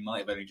think he might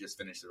have only just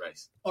finished the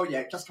race. Oh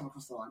yeah, just come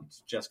across the line.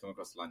 Just come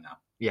across the line now.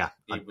 Yeah.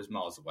 He was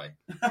miles away.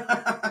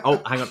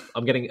 Oh, hang on.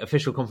 I'm getting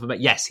official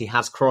confirmation. Yes, he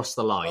has crossed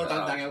the line. Well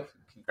done, Daniel.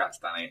 Congrats,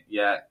 Danny.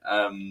 Yeah.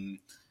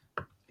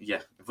 Yeah.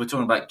 If we're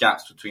talking about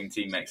gaps between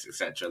teammates,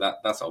 etc.,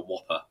 that's a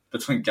whopper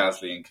between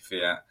Gasly and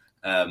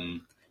Kvyat.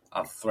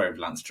 I'll throw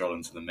Lance Stroll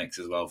into the mix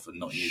as well for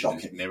not using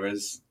his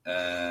mirrors.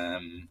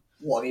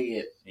 What an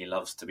idiot. He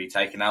loves to be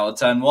taken out at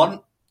turn 1.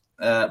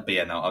 But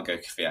yeah, no, I'll go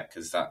Kvyat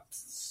because that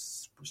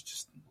was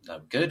just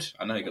no good.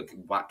 I know he got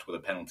whacked with a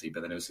penalty,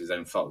 but then it was his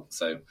own fault.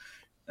 So,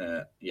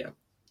 yeah,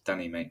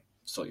 Danny, mate,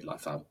 sort your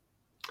life out.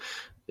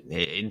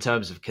 In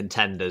terms of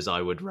contenders,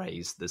 I would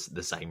raise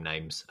the same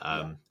names.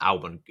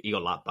 Albon, he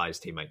got lapped by his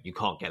teammate. You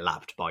can't get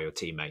lapped by your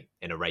teammate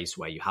in a race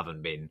where you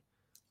haven't been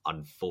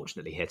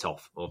unfortunately hit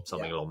off or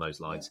something along those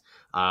lines.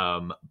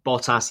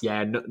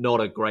 Bottas,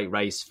 not a great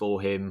race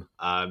for him,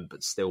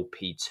 but still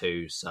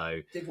P2. So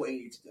did what he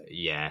needed to do.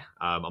 Yeah,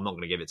 I'm not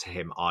going to give it to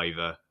him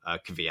either.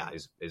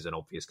 Kvyat is an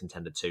obvious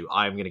contender too.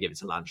 I am going to give it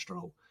to Lance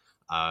Stroll,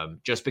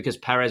 just because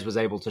Perez was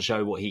able to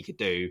show what he could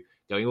do,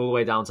 going all the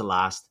way down to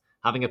last,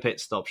 having a pit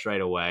stop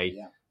straight away,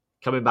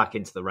 coming back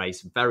into the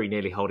race, very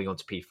nearly holding on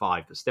to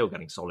P5, but still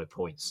getting solid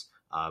points.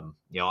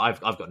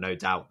 I've got no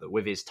doubt that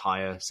with his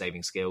tyre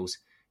saving skills,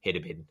 he'd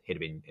have been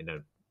in a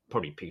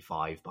probably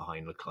P5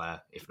 behind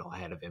Leclerc, if not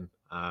ahead of him.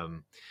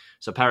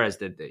 So Perez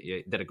did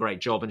a great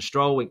job. And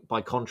Stroll,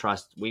 by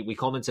contrast, we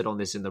commented on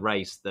this in the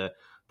race, that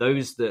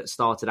those that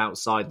started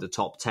outside the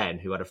top 10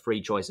 who had a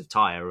free choice of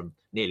tyre, and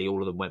nearly all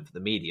of them went for the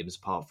mediums,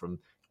 apart from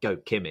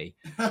Goat Kimi,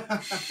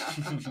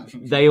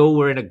 they all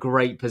were in a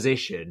great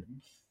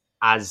position,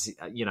 as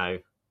Vettel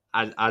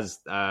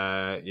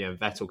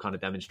kind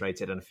of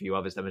demonstrated, and a few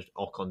others,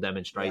 Ocon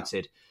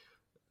demonstrated.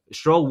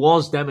 Stroll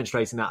was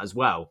demonstrating that as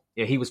well.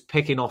 He was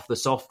picking off the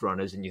soft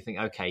runners, and you think,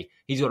 okay,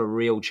 he's got a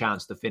real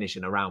chance to finish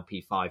in around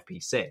P5,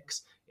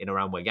 P6, in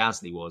around where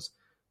Gasly was,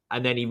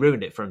 and then he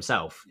ruined it for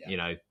himself.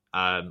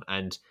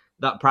 And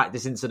that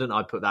practice incident,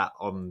 I put that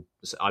on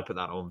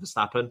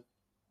Verstappen.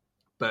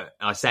 But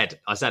I said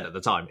at the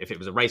time, if it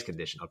was a race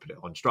condition, I'd put it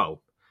on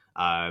Stroll.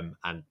 And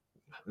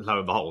lo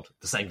and behold,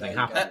 the same thing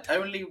happened.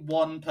 Only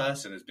one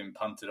person has been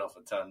punted off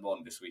at turn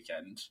 1 this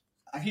weekend.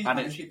 And he's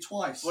managed it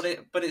twice.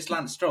 But it's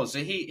Lance Stroll. So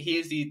he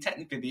is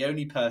technically the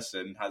only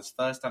person, has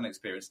first-hand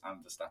experience,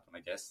 and Verstappen, I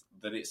guess,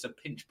 that it's a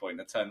pinch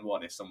point at turn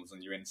 1 if someone's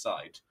on your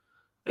inside.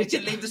 They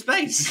didn't leave the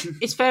space.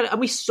 It's fair. And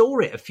we saw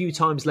it a few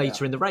times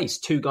later in the race.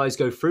 2 guys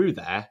go through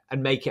there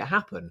and make it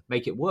happen,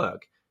 make it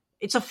work.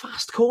 It's a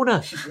fast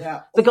corner.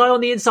 Yeah. The guy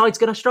on the inside's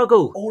going to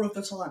struggle. All of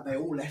the time, they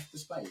all left the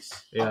space.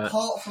 Yeah.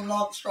 Apart from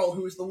Lance Stroll,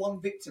 who was the one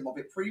victim of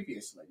it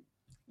previously.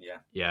 Yeah.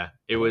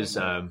 It was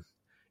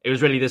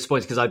really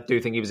disappointing, because I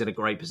do think he was in a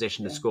great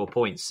position to score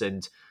points.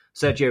 And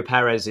Sergio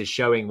Perez is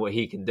showing what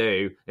he can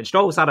do. And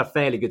Stroll's had a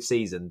fairly good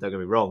season, don't get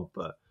me wrong,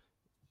 but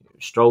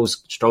Stroll's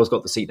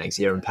got the seat next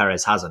year and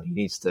Perez hasn't. He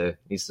needs to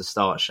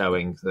start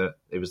showing that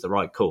it was the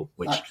right call.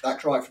 That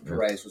drive from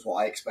Perez was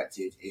what I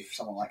expected if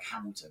someone like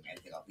Hamilton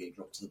ended up being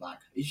dropped to the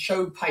back. He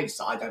showed pace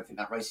that I don't think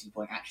that Racing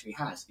Point actually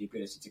has, the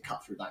ability to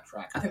cut through that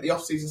track. I think the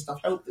off-season stuff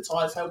helped, the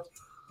tyres helped,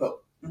 but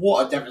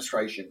what a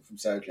demonstration from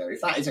Sergio. If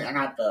that isn't an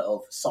advert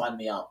of sign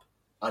me up,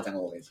 I don't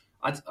know what it is.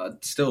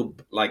 I'd still,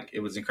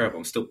 it was incredible.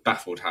 I'm still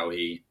baffled how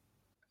he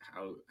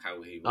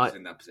was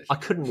in that position. I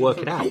couldn't work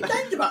it out. He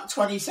gained about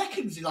 20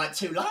 seconds in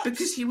 2 laps.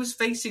 Because he was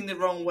facing the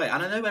wrong way.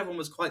 And I know everyone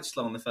was quite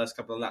slow on the first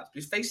couple of laps, but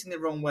he was facing the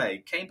wrong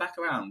way, came back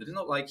around. It's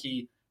not like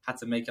he had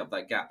to make up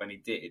that gap, and he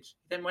did. He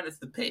then went into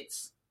the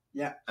pits.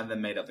 Yeah. And then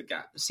made up the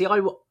gap. See,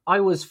 I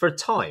was, for a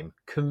time,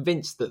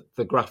 convinced that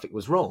the graphic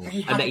was wrong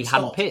and that he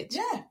hadn't pit.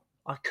 Yeah.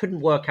 I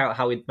couldn't work out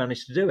how he'd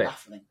managed to do it.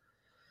 Baffling.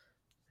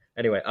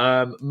 Anyway,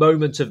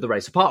 moment of the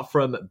race. Apart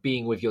from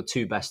being with your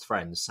 2 best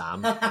friends,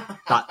 Sam,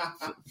 that,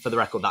 for the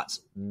record, that's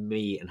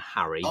me and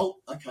Harry. Oh,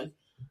 okay.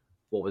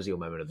 What was your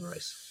moment of the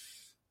race?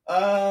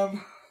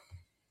 Carlos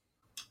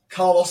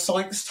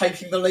Sainz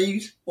taking the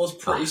lead was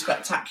pretty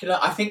spectacular.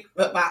 I think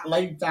that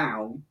laid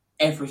down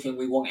everything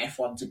we want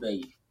F1 to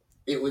be.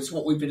 It was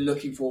what we've been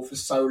looking for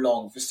so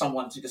long, for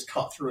someone to just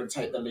cut through and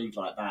take the lead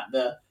like that.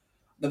 The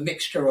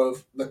mixture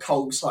of the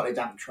cold, slightly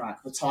damp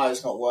track, the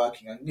tyres not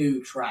working, a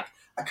new track,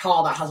 a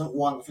car that hasn't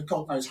won for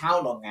God knows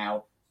how long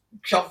now,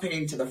 jumping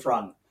into the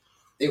front.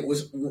 It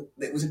was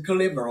a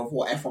glimmer of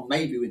what F1,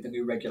 maybe with the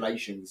new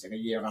regulations in a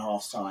year and a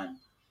half's time,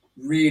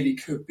 really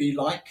could be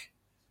like.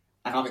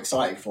 And I'm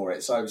excited for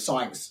it. So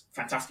Sainz,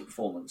 fantastic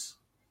performance.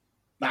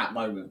 That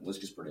moment was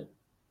just brilliant.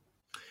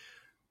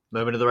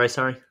 Moment of the race,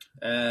 Harry?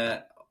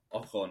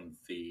 Ocon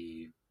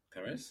v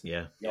Perez.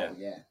 Yeah.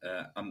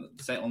 I'm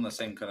on the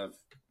same kind of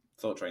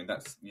thought train.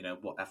 That's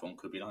what F1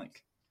 could be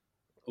like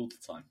all the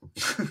time.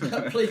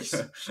 Please.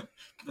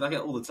 But I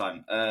get all the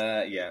time.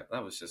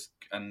 That was just,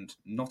 and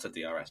not a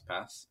DRS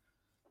pass,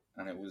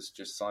 and it was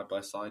just side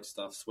by side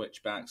stuff,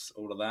 switchbacks,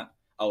 all of that.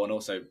 Oh, and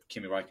also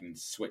Kimi Räikkönen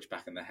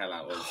switchbacking the hell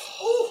out of.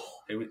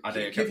 I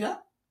don't know.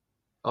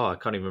 Oh, I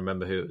can't even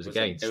remember who it was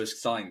against. It was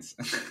Sainz.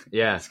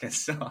 Yeah. It's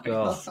against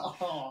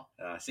Sainz.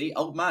 See,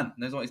 old man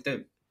knows what he's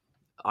doing.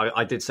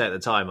 I did say at the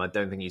time, I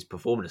don't think he's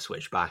performing a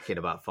switchback in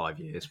about 5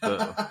 years, but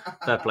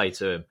fair play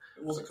to him.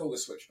 It wasn't called a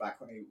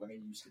switchback when he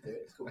used to do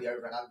it. It's called the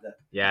over and under.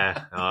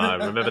 Yeah, I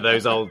remember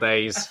those old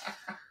days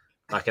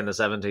back in the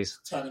 70s.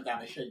 Turning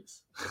down the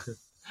sheets.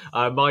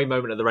 My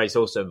moment of the race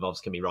also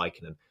involves Kimi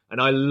Räikkönen,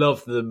 and I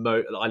love the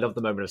moment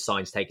of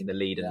Sainz taking the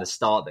lead and the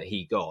start that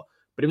he got.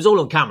 But it was all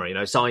on camera,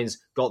 Sainz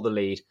got the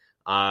lead.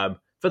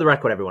 For the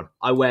record, everyone,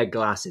 I wear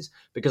glasses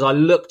because I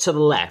looked to the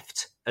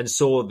left and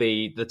saw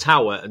the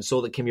tower and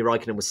saw that Kimi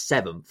Räikkönen was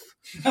 7th.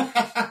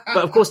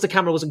 But of course, the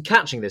camera wasn't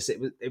catching this.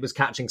 It was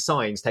catching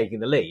Sainz taking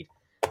the lead.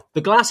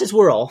 The glasses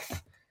were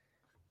off.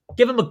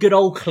 Give him a good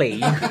old clean.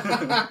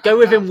 Go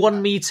within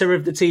 1 meter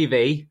of the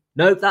TV.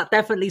 Nope, that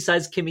definitely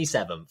says Kimi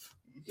 7th.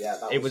 Yeah,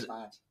 that was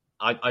mad.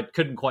 I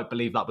couldn't quite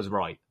believe that was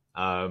right.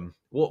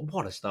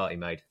 What a start he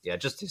made. Yeah,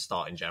 just his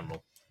start in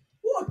general.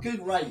 What a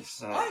good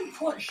race. I'm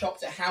quite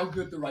shocked at how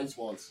good the race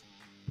was.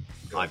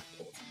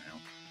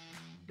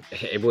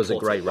 It was a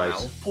great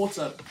race.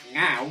 Porter,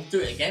 now, do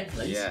it again,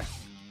 please. Yeah.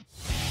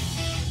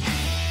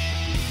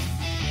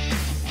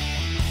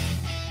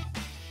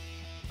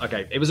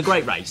 Okay, it was a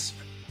great race,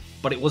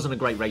 but it wasn't a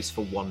great race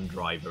for one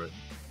driver.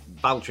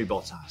 Valtteri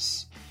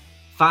Bottas.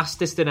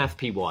 Fastest in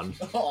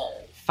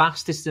FP1,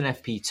 fastest in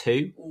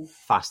FP2,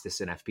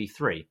 fastest in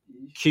FP3.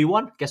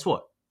 Q1, guess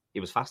what? He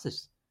was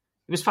fastest.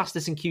 He was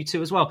fastest in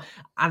Q2 as well.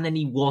 And then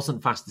he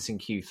wasn't fastest in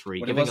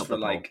Q3. Well, it was for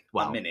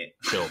a minute.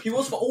 Sure. He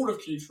was for all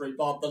of Q3,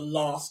 but the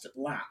last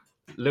lap.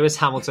 Lewis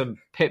Hamilton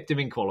pipped him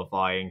in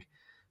qualifying.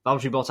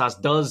 Valtteri Bottas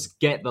does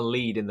get the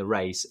lead in the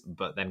race,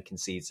 but then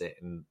concedes it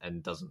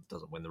and doesn't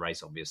win the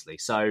race, obviously.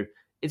 So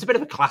it's a bit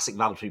of a classic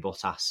Valtteri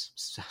Bottas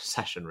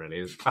session, really.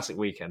 It was a classic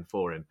weekend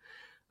for him.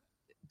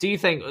 Do you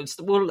think,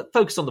 we'll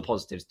focus on the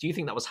positives, do you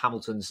think that was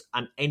Hamilton's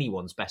and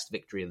anyone's best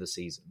victory of the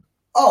season?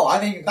 Oh, I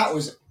think that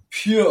was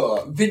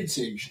pure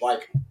vintage,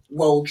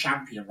 world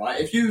champion, right?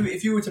 If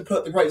you were to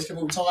put the greatest of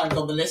all times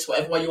on the list,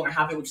 whatever way you want to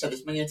have it, we've said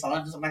this many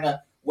times, doesn't matter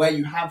where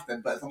you have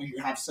them, but as long as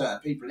you have certain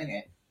people in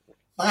it,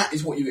 that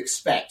is what you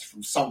expect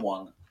from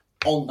someone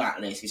on that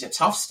list. It's a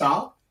tough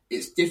start.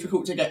 It's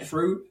difficult to get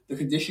through. The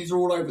conditions are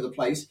all over the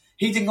place.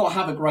 He did not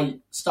have a great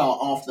start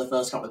after the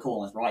first couple of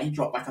corners, right? He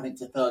dropped back, I think,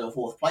 to 3rd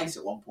or 4th place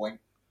at one point.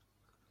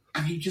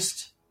 And he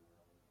just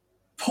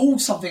pulled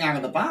something out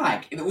of the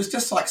bag. And it was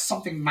just like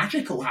something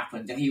magical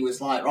happened. And he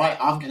was like, right,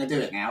 I'm going to do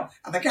it now.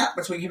 And the gap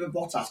between him and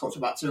Bottas got to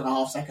about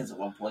 2.5 seconds at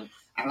one point.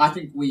 And I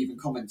think we even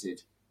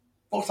commented,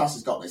 Bottas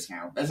has got this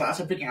now. That's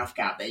a big enough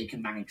gap that he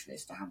can manage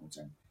this to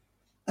Hamilton.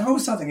 And all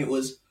of a sudden it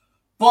was,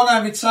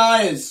 Bono, my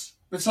tyres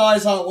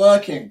aren't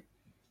working.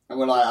 And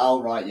we're like,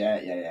 oh, right, yeah.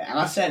 And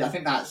I said, I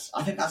think that's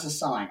a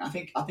sign. I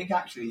think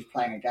actually he's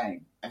playing a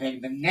game. And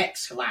then the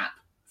next lap,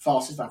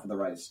 fastest lap of the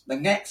race. The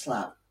next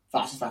lap,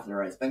 fastest lap of the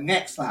race. The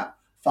next lap,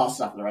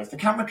 fastest lap of the race. The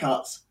camera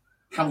cuts.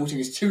 Hamilton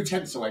is 2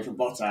 tenths away from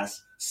Bottas.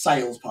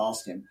 Sails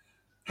past him.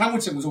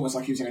 Hamilton was almost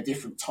like he was in a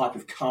different type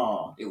of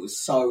car. It was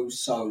so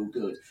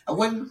good. And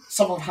when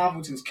someone of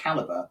Hamilton's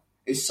calibre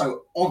is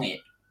so on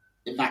it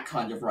in that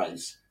kind of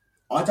race,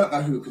 I don't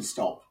know who can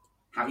stop.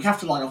 You have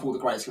to line off all the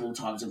greatest of all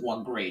times in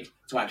one grid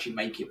to actually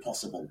make it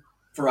possible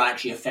for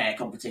actually a fair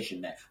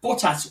competition there.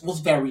 Bottas was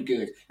very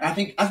good. And I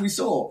think, as we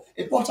saw,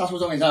 if Bottas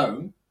was on his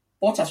own,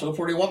 Bottas would have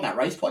probably won that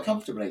race quite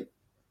comfortably.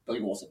 But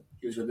he wasn't.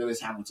 He was with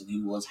Lewis Hamilton,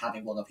 who was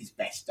having one of his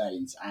best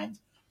days. And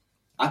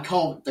I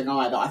can't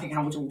deny that I think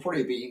Hamilton will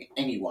probably beat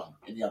anyone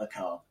in the other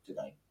car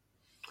today.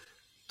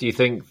 Do you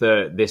think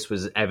that this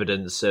was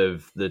evidence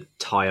of the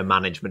tyre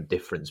management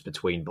difference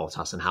between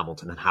Bottas and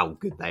Hamilton and how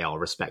good they are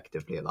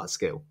respectively at that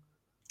skill?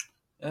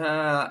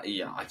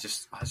 Yeah, I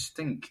just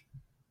think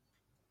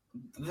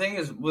the thing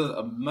is, with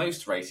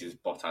most races,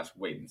 Bottas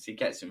wins. He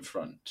gets in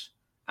front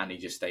and he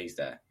just stays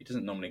there. He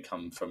doesn't normally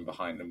come from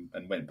behind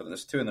and win. But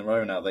there's 2 in a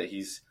row now that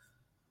he's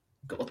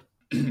got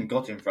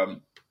in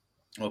front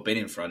or been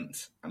in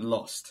front and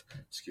lost.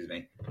 Excuse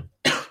me.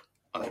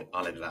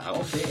 I'll edit that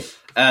out.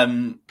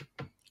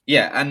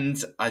 Yeah,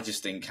 and I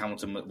just think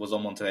Hamilton was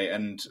on one today,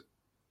 and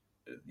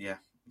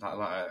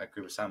I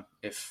agree with Sam.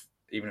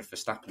 Even if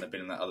Verstappen had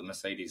been in that other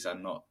Mercedes,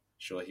 I'm not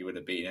sure he would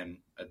have beaten him.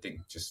 I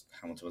think just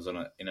Hamilton was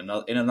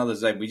in another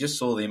zone. We just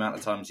saw the amount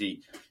of times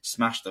he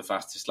smashed the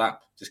fastest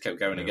lap, just kept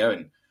going and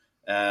going.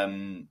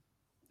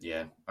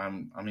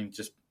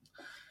 Just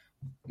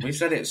we've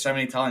said it so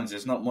many times.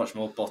 There's not much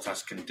more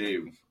Bottas can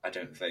do. I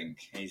don't think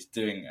he's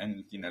doing,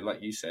 and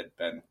like you said,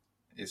 Ben.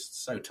 It's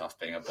so tough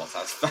being a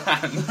Bottas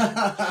fan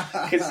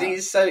because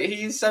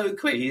he's so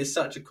quick. He is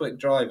such a quick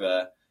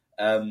driver,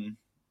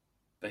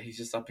 but he's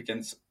just up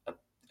against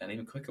an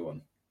even quicker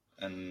one,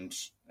 and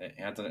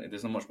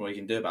there's not much more he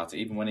can do about it.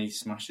 Even when he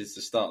smashes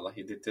the start like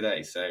he did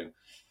today. So,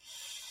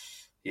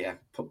 yeah,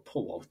 poor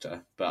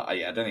Walter. But I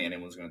don't think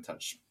anyone's going to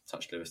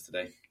touch Lewis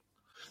today.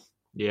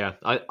 Yeah,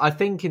 I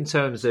think in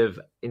terms of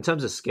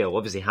skill,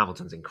 obviously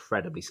Hamilton's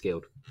incredibly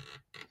skilled,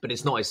 but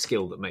it's not his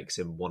skill that makes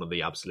him one of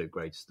the absolute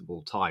greatest of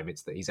all time.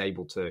 It's that he's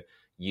able to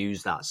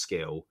use that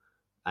skill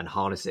and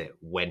harness it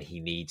when he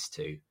needs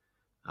to.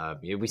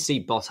 We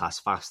see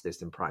Bottas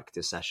fastest in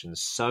practice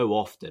sessions so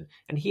often,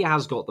 and he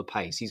has got the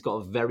pace. He's got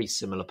a very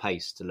similar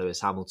pace to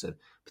Lewis Hamilton,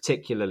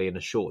 particularly in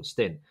a short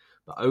stint.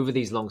 But over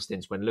these long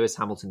stints, when Lewis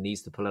Hamilton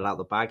needs to pull it out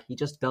the bag, he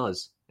just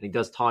does. And he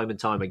does time and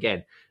time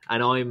again.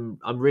 And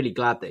I'm really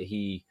glad that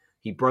he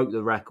broke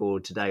the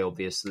record today,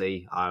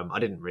 obviously. I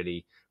didn't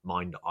really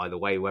mind either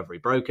way, whether he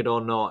broke it or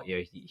not.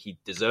 He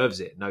deserves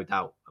it, no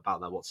doubt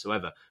about that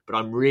whatsoever. But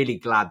I'm really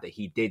glad that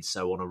he did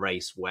so on a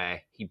race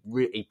where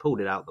he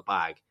pulled it out the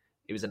bag.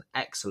 It was an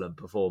excellent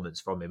performance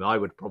from him. I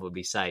would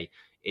probably say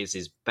it's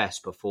his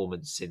best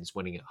performance since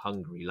winning at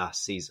Hungary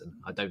last season.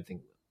 I don't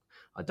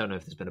know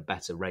if there's been a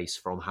better race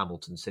from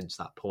Hamilton since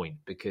that point,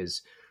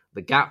 because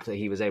the gap that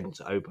he was able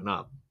to open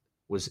up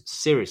was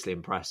seriously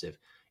impressive.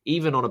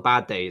 Even on a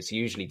bad day, it's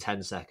usually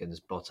 10 seconds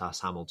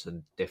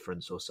Bottas-Hamilton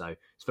difference or so.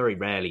 It's very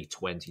rarely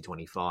 20,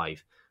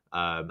 25,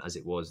 as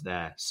it was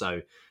there.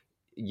 So,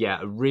 yeah,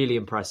 a really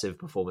impressive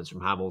performance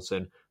from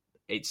Hamilton.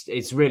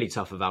 It's really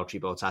tough for Valtteri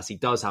Bottas. He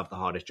does have the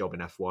hardest job in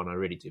F1. I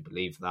really do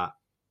believe that.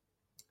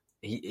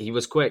 He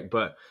was quick,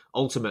 but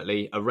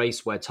ultimately a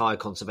race where tyre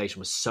conservation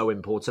was so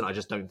important, I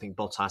just don't think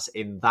Bottas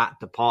in that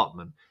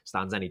department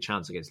stands any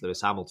chance against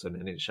Lewis Hamilton,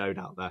 and it showed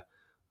out there.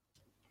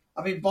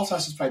 I mean,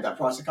 Bottas has paid that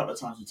price a couple of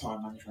times with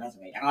time management,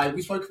 hasn't he? And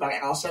we spoke about it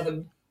in our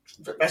 7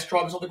 best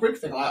drivers on the grid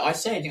thing. I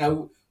said,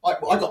 I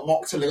got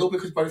mocked a little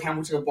because both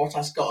Hamilton and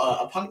Bottas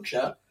got a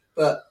puncture,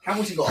 but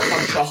Hamilton got a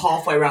puncture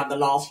halfway around the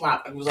last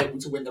lap and was able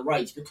to win the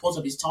race because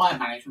of his tyre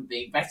management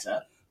being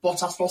better.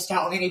 Bottas lost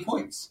out on any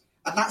points.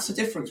 And that's the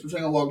difference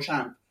between a world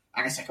champ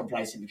and a second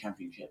place in the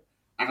championship.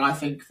 And I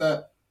think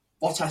that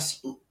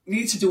Bottas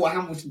needs to do what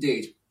Hamilton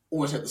did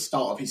almost at the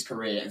start of his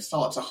career and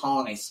start to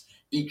harness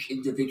each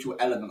individual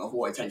element of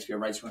what it takes to be a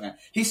race winner.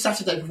 His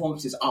Saturday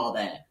performances are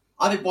there.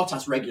 I think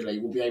Bottas regularly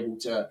will be able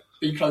to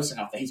be close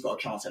enough that he's got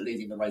a chance at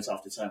leading the race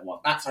after turn 1.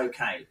 That's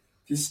okay.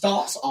 His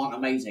starts aren't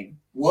amazing.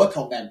 Work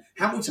on them.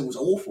 Hamilton was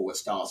awful at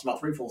starts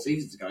about 3-4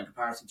 seasons ago in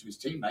comparison to his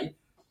teammate.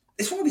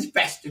 It's one of his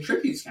best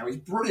attributes now. He's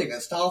brilliant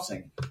at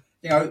starting.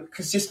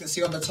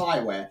 Consistency on the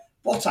tyre wear.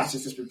 Bottas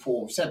has just been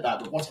poor. We've said that,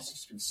 but Bottas has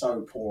just been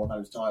so poor on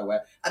those tyre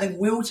wear. And then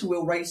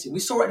wheel-to-wheel racing. We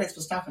saw it next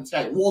Verstappen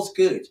today. It was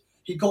good.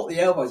 He got the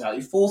elbows out.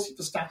 He forced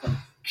Verstappen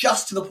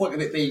just to the point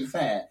of it being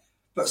fair.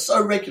 But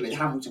so regularly,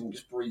 Hamilton will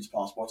just breeze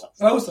past Bottas.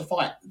 Where was the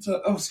fight?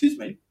 Where was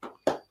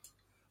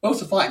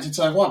the fight into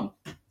turn 1?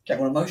 Get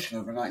more emotion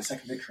over a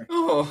 90-second victory.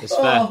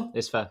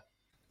 It's fair.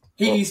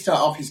 He needs to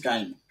up his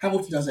game.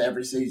 Hamilton does it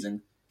every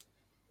season.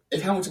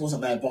 If Hamilton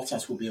wasn't there,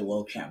 Bottas would be a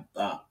world champ.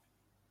 But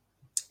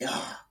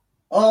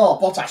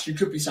Bottas, you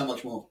could be so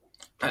much more.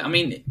 I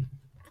mean,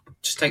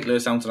 just take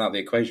Lewis Hamilton out of the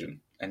equation,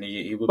 and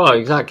he would. Well,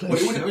 exactly. Well,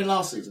 he wouldn't have been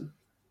last season.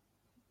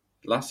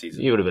 Last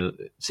season, you would have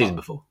been season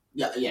before.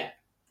 Yeah.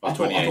 I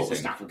thought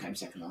Verstappen came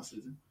second last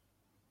season.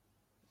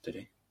 Did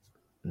he?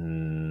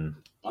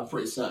 I'm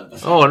pretty certain.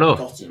 No!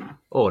 Got him.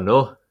 Oh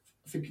no!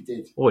 I think he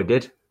did. Oh, he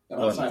did.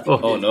 No.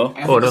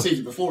 The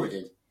season before he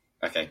did.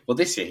 Okay, well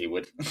this year he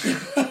would.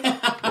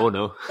 Oh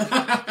no!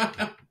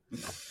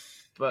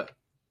 But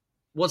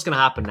what's going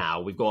to happen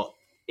now? We've got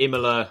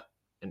Imola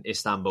and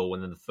Istanbul,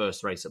 and then the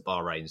first race at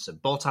Bahrain. So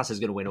Bottas is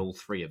going to win all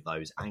 3 of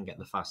those and get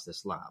the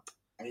fastest lap.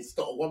 And he's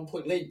got a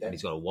 1-point lead then. And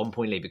he's got a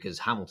 1-point lead because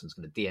Hamilton's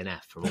going to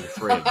DNF for all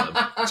 3 of them.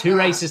 2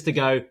 races to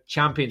go,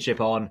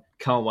 championship on.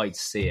 Can't wait to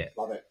see it.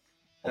 Love it.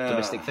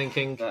 Optimistic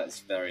thinking. That's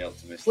very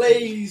optimistic.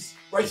 Please,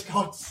 race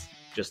gods.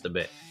 Just a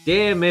bit.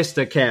 Dear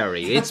Mr.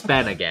 Carey, it's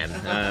Ben again.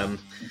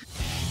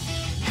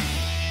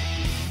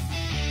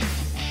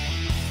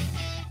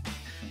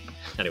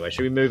 Anyway,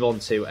 should we move on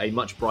to a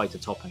much brighter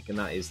topic, and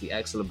that is the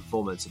excellent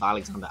performance of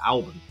Alexander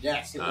Albon.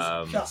 Yes, it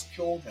was just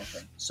pure.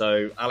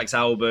 So Alex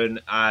Albon,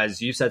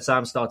 as you said,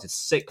 Sam, started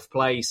 6th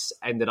place,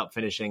 ended up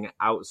finishing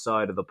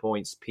outside of the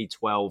points,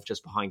 P12,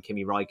 just behind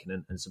Kimi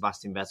Räikkönen and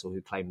Sebastian Vettel,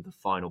 who claimed the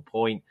final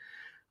point.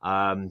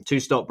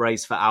 2-stop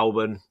race for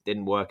Albon,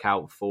 didn't work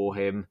out for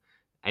him.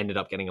 Ended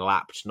up getting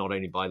lapped not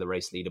only by the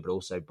race leader, but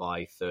also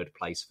by 3rd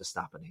place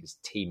Verstappen, his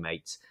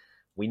teammate.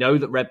 We know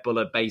that Red Bull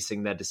are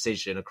basing their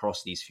decision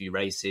across these few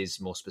races,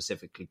 more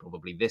specifically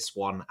probably this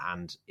one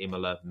and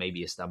Imola,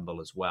 maybe Istanbul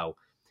as well.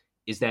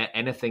 Is there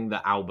anything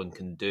that Albon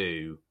can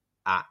do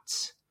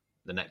at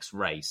the next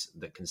race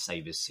that can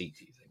save his seat,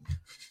 do you think?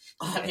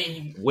 I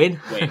mean... Win.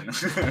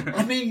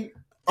 I mean,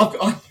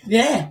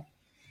 yeah.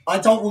 I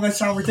don't want to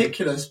sound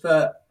ridiculous,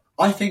 but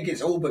I think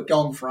it's all but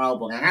gone for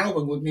Albon. And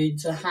Albon would need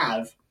to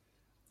have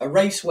a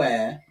race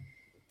where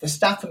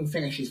Verstappen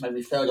finishes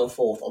maybe 3rd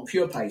or 4th on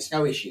pure pace,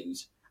 no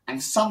issues.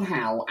 And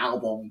somehow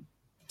Albon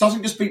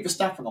doesn't just beat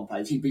Verstappen on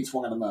pace, he beats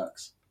one of the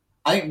Mercs.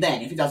 I think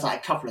then, if he does that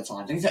a couple of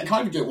times, and he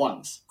can't even do it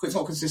once, because it's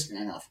not consistent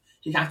enough,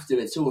 he'd have to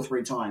do it 2 or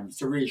 3 times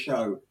to really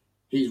show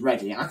he's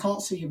ready. And I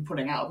can't see him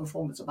putting out a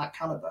performance of that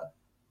calibre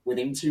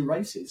within 2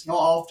 races.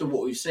 Not after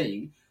what we've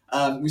seen.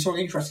 We saw an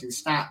interesting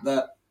stat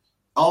that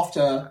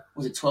after,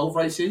 12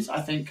 races,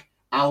 I think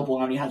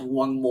Albon only had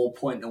 1 more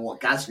point than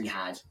what Gasly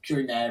had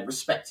during their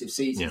respective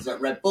seasons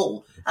at Red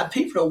Bull. And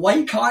people are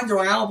way kinder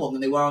on Albon than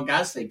they were on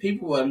Gasly.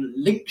 People were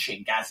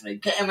lynching Gasly.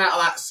 Get him out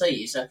of that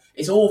seat.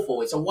 It's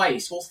awful. It's a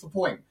waste. What's the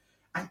point?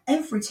 And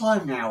every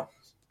time now,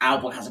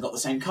 Albon hasn't got the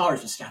same car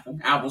as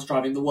Verstappen. Albon's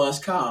driving the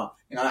worst car.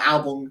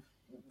 Albon...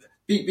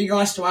 Be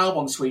nice to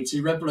Albon, sweetie.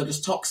 Red Bull are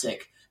just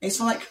toxic. It's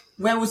like,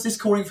 where was this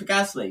calling for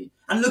Gasly?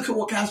 And look at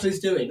what Gasly's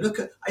doing.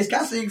 Is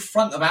Gasly in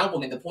front of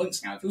Albon in the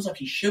points now? It feels like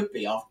he should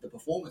be after the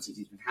performances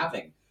he's been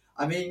having.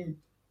 I mean,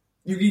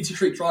 you need to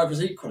treat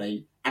drivers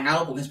equally, and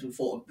Albon has been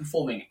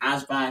performing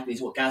as badly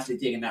as what Gasly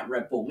did in that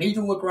Red Bull.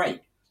 Neither were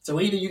great, So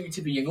either you need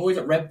to be annoyed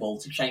at Red Bull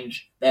to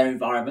change their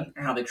environment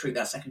and how they treat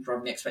that second driver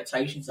and the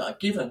expectations that are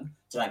given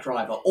to that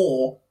driver,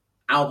 or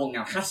Albon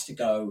now has to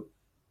go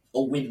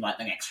or win like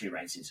the next 3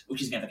 races,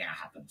 which is never going to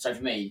happen. So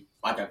for me,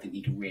 I don't think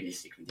you can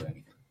realistically do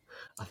anything.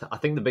 I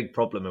think the big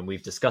problem, and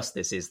we've discussed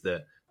this, is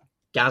that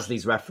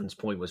Gasly's reference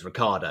point was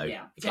Ricciardo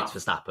against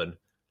Verstappen,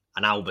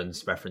 and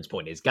Albon's reference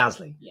point is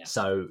Gasly. Yeah.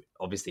 So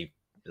obviously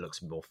it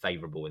looks more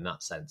favourable in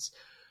that sense.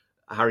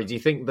 Harry, do you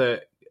think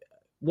that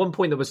one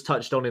point that was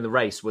touched on in the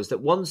race was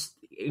that once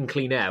in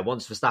clean air,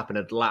 once Verstappen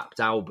had lapped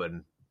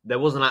Albon, there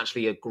wasn't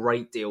actually a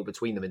great deal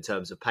between them in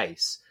terms of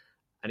pace.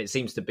 And it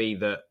seems to be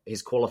that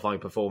his qualifying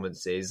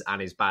performances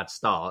and his bad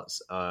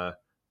starts are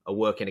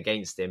working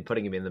against him,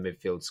 putting him in the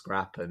midfield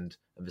scrap, and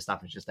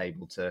Verstappen's just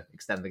able to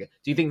extend the game.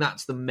 Do you think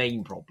that's the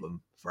main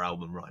problem for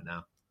Albon right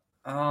now?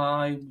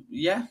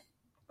 Yeah,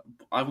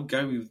 I would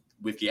go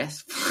with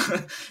yes.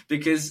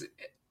 Because,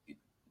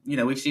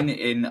 we've seen it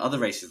in other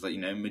races, like,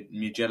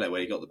 Mugello,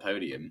 where he got the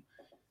podium.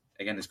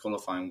 Again, his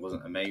qualifying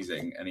wasn't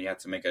amazing, and he had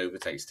to make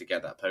overtakes to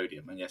get that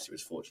podium. And yes, he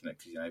was fortunate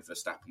because,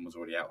 Verstappen was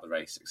already out of the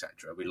race,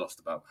 etc. We lost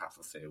about half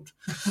a field.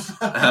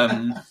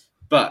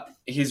 But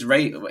his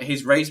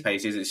race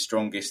pace is his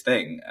strongest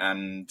thing,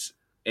 and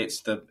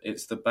it's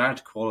the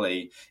bad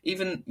quality.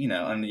 Even,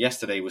 and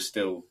yesterday was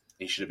still,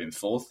 he should have been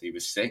 4th, he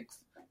was 6th.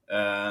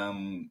 But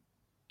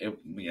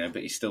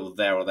he's still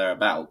there or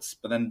thereabouts.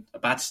 But then a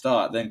bad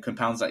start then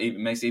compounds that,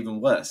 makes it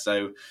even worse.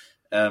 So,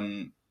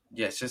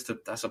 it's just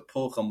that's a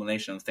poor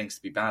combination of things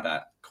to be bad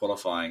at,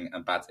 qualifying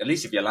and bad. At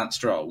least if you're Lance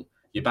Stroll,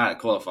 you're bad at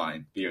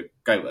qualifying, but you're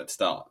goat at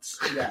starts.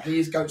 Yeah, he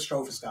is goat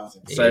Stroll for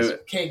starting. So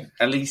king.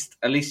 At least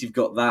you've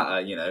got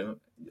that,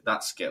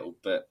 that skill.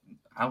 But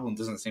Albon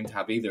doesn't seem to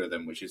have either of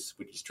them, which is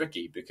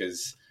tricky,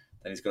 because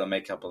then he's got to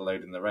make up a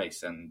load in the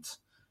race, and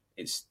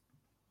it's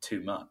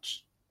too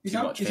much. He's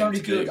only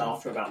good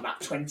after about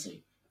lap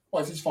 20.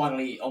 Well, he's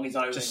finally on his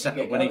own.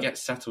 When he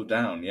gets settled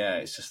down,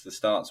 it's just the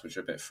starts which are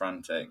a bit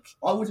frantic.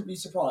 I wouldn't be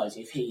surprised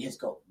if he has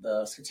got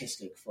the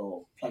statistic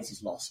for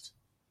places lost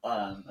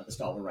at the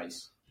start of a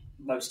race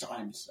most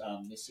times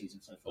this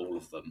season so far. All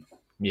of them.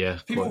 Yeah.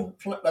 We've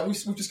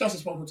discussed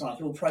this multiple times.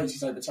 People praise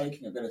his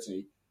overtaking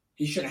ability.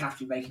 He shouldn't have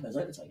to be making those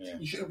overtakes. Yeah.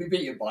 He shouldn't be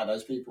beaten by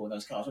those people in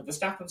those cars. If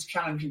Verstappen's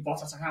challenging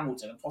Bottas and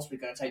Hamilton and possibly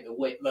going to take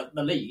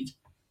the lead,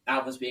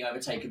 Albon's being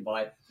overtaken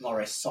by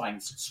Norris,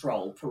 Sainz,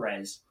 Stroll,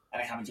 Perez,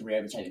 and having to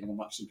re-overtake them in a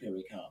much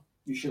superior car.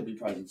 You should be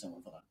praising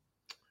someone for that.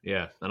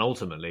 Yeah, and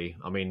ultimately,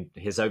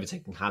 his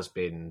overtaking has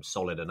been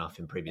solid enough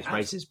in previous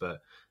races,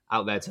 but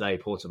out there today,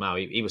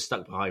 Portimao, he was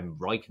stuck behind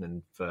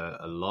Raikkonen for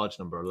a large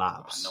number of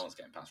laps. No one's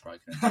getting past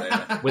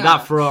Raikkonen. With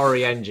that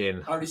Ferrari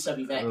engine. Only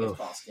Sebi Vec gets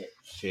past it.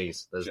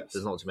 Jeez,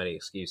 there's not too many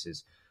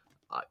excuses.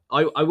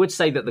 I would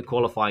say that the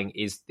qualifying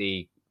is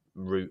the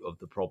root of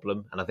the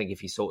problem, and I think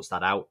if he sorts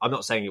that out, I'm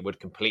not saying it would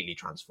completely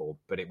transform,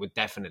 but it would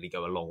definitely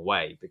go a long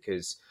way,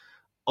 because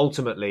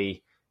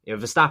ultimately,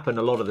 Verstappen,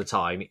 a lot of the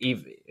time,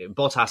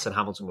 Bottas and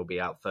Hamilton will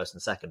be out first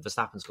and second.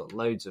 Verstappen's got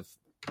loads of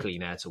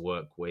clean air to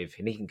work with,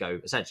 and he can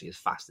go essentially as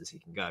fast as he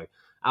can go.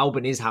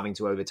 Albon is having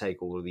to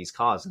overtake all of these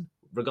cars, and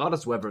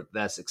regardless of whether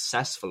they're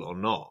successful or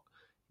not,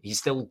 he's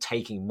still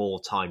taking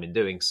more time in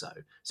doing so.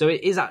 So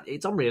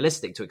it's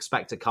unrealistic to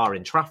expect a car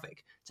in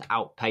traffic to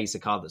outpace a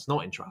car that's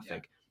not in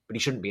traffic, but he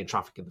shouldn't be in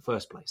traffic in the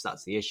first place.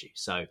 That's the issue.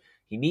 So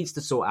he needs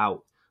to sort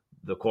out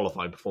the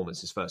qualifying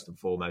performances first and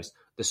foremost.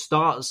 The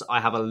starts,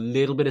 I have a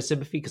little bit of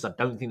sympathy, because I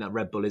don't think that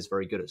Red Bull is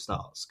very good at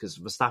starts, because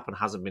Verstappen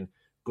hasn't been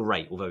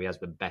great, although he has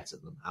been better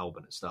than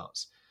Albon at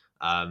starts.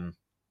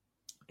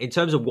 In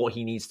terms of what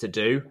he needs to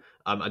do,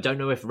 I don't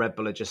know if Red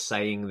Bull are just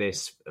saying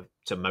this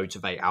to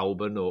motivate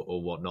Albon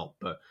or whatnot,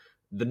 but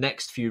the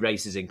next few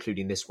races,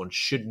 including this one,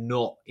 should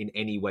not in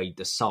any way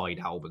decide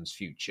Albon's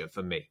future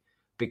for me,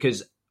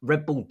 because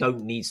Red Bull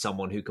don't need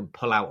someone who can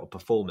pull out a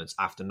performance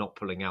after not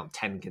pulling out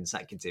 10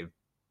 consecutive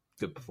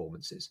good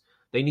performances.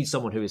 They need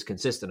someone who is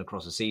consistent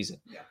across a season.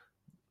 Yeah.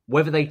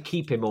 Whether they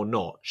keep him or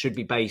not should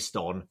be based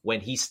on when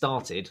he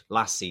started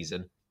last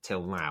season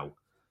till now.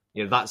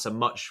 That's a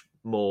much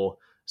more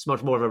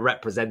of a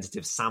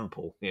representative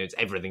sample. It's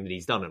everything that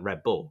he's done at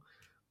Red Bull.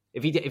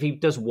 If he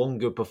does one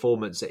good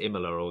performance at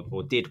Imola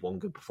or did one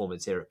good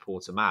performance here at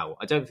Portimao,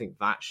 I don't think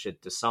that should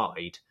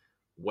decide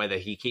whether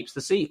he keeps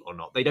the seat or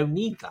not. They don't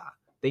need that.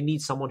 They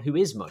need someone who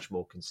is much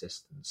more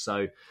consistent.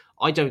 So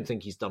I don't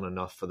think he's done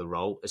enough for the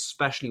role,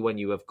 especially when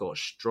you have got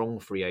strong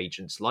free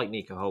agents like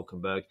Nico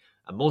Hülkenberg,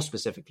 and more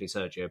specifically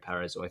Sergio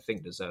Perez, who I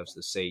think deserves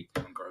the seat.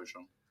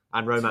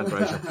 And Romain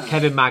Grosjean.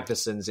 Kevin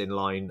Magnussen's in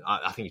line.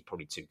 I think he's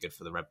probably too good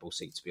for the Red Bull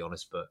seat, to be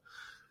honest. But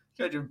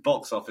imagine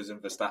box office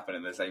and Verstappen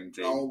in the same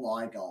team. Oh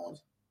my God.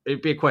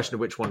 It'd be a question of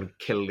which one would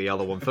kill the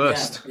other one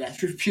first. Yeah,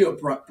 through pure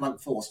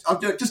blunt force. I've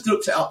just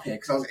looked it up here,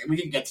 because we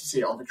didn't get to see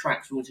it on the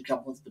track, so we wanted to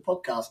jump onto the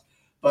podcast.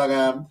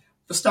 But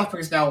Verstappen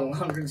is now on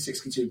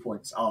 162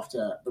 points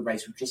after the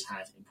race we've just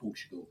had in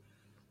Portugal.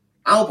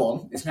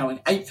 Albon is now in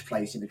 8th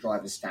place in the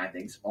drivers'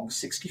 standings on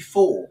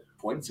 64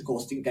 points. Of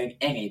course, didn't gain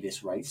any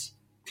this race.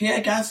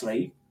 Pierre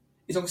Gasly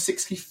is on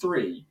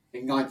 63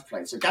 in 9th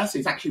place. So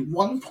Gasly is actually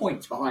 1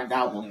 point behind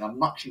Albon in a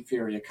much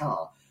inferior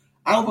car.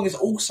 Albon is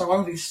also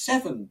only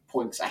 7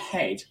 points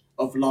ahead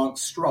of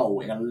Lance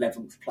Stroll in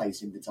 11th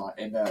place in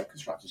the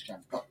Constructors'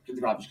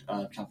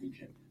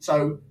 Championship.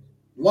 So,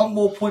 one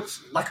more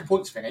points, lack of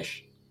points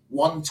finish,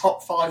 one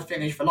top 5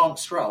 finish for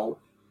Lance Stroll.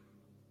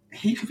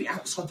 He could be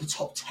outside the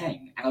top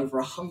 10 and over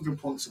 100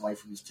 points away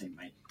from his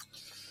teammate.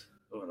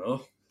 Oh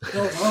no.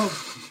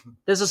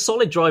 There's a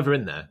solid driver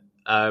in there.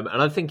 And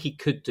I think he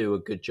could do a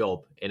good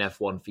job in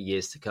F1 for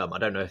years to come. I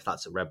don't know if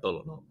that's a Red Bull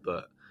or not,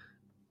 but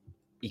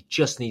he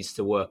just needs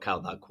to work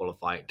out that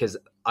qualifying. Because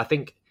I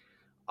think,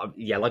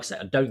 like I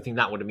said, I don't think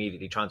that would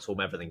immediately transform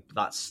everything. But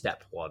that's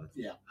step one.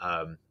 Yeah.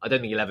 I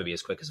don't think he'll ever be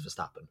as quick as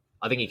Verstappen.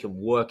 I think he can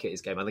work at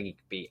his game. I think he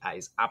could be at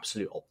his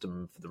absolute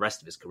optimum for the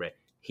rest of his career.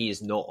 He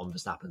is not on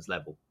Verstappen's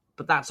level.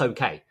 But that's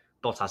okay.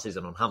 Bottas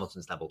isn't on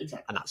Hamilton's level,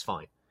 exactly. And that's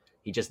fine.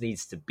 He just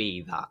needs to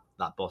be that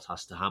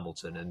Bottas to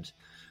Hamilton, and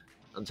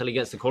until he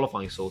gets the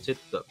qualifying sorted,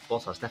 that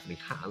Bottas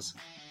definitely has,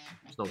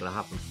 it's not going to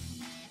happen.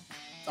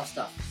 Tough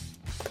stuff.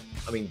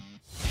 I mean,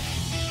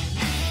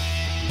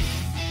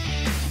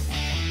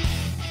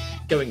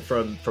 going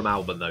from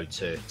Albon though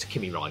to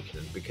Kimi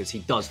Räikkönen, because he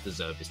does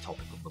deserve his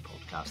topic of the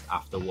podcast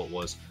after what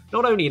was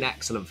not only an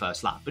excellent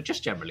first lap, but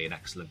just generally an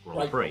excellent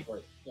Grand Prix.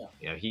 Yeah.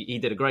 You know, he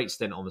did a great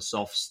stint on the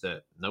softs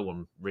that no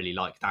one really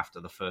liked after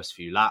the first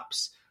few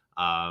laps,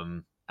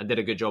 and did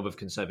a good job of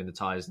conserving the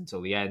tyres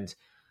until the end.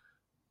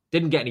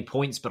 Didn't get any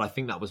points, but I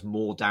think that was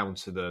more down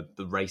to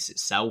the race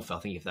itself. I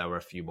think if there were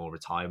a few more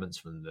retirements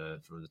from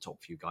the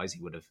top few guys,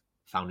 he would have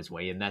found his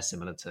way in there,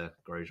 similar to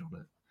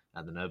Grosjean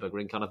at the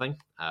Nürburgring kind of thing.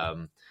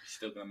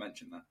 Still going to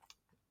mention that.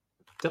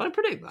 Did I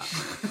predict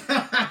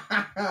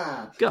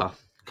that? God,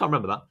 can't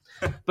remember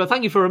that. But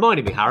thank you for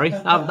reminding me, Harry.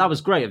 That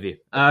was great of you.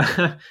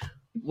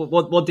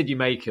 What did you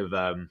make of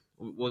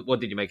what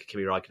did you make of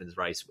Kimi Räikkönen's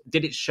race?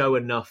 Did it show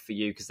enough for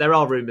you? Because there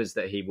are rumours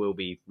that he will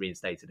be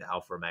reinstated at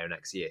Alfa Romeo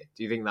next year.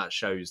 Do you think that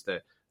shows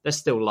that there's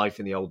still life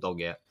in the old dog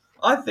yet?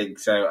 I think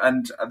so,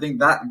 and I think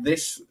that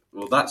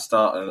that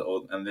start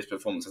and this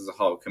performance as a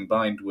whole,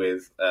 combined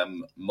with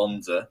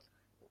Monza,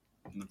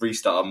 the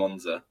restart of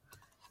Monza,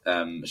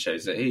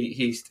 shows that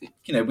he's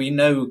we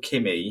know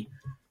Kimi.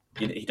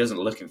 He doesn't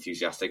look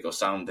enthusiastic or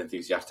sound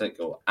enthusiastic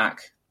or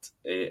act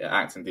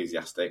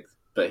enthusiastic,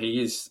 but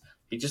he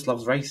just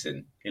loves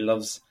racing. He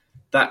loves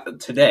that.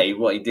 Today,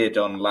 what he did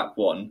on lap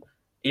 1,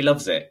 he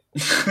loves it.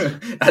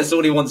 That's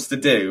all he wants to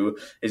do,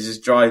 is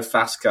just drive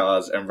fast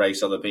cars and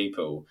race other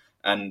people.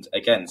 And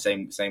again,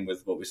 same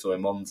with what we saw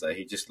in Monza.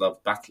 He just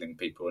loved battling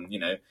people. And,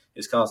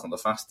 his car's not the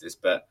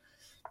fastest, but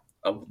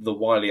the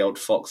wily old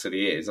fox that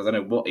he is, I don't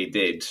know what he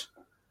did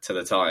to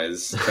the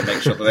tyres to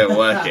make sure that they were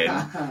working,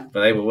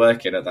 but they were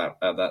working at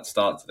that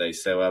start today.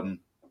 So, and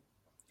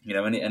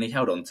he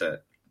held on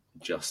to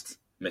just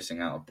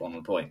missing out on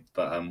a point.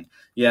 But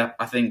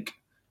I think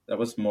that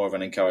was more of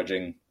an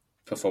encouraging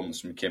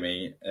performance from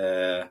Kimi.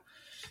 It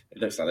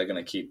looks like they're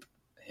going to keep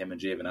him and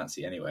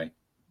Giovinazzi anyway,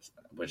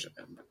 which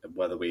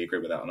whether we agree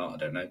with that or not, I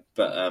don't know.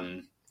 But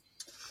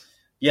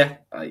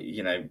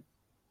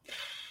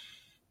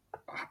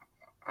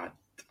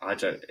I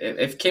don't.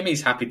 If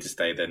Kimi's happy to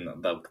stay, then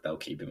they'll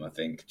keep him. I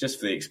think just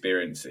for the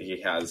experience that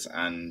he has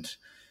and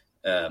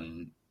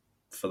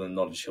for the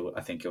knowledge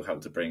I think he'll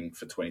help to bring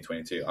for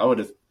 2022.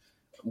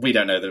 We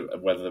don't know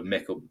whether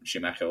Mick or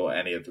Schumacher or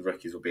any of the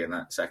rookies will be in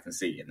that second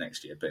seat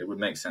next year, but it would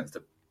make sense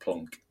to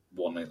plonk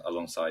one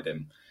alongside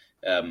him.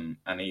 And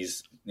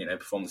he's,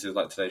 performances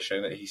like today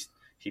show that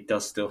he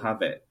does still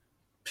have it,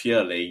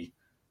 purely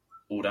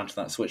all down to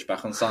that switch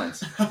back on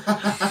Sainz.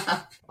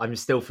 I'm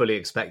still fully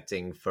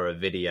expecting for a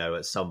video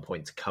at some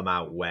point to come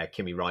out where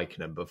Kimi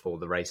Räikkönen, before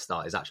the race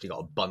start, has actually got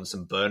a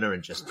Bunsen burner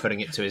and just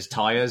putting it to his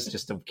tyres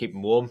just to keep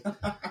him warm.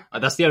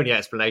 That's the only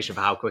explanation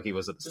for how quick he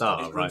was at the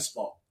start, right?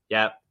 Spot.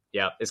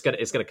 Yeah, it's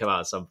gonna come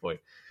out at some point.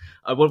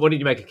 What did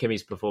you make of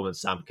Kimi's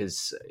performance, Sam?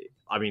 Because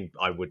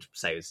I would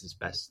say it's his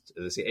best.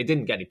 It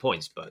didn't get any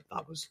points, but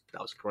that was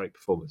a great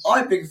performance.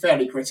 I've been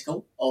fairly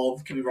critical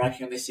of Kimi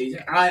Räikkönen this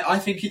season. I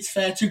think it's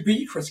fair to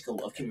be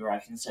critical of Kimi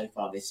Räikkönen so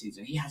far this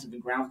season. He hasn't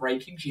been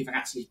groundbreaking.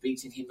 Giovinazzi is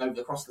beating him over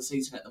across the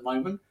season at the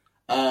moment,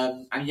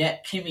 and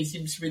yet Kimi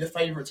seems to be the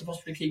favourite to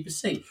possibly keep his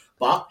seat.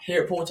 But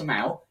here at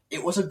Portimao,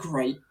 it was a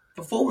great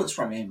performance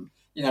from him.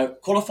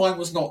 Qualifying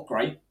was not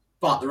great,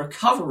 but the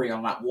recovery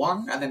on that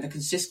one, and then the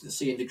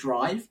consistency in the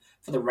drive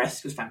for the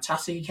rest was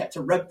fantastic. He kept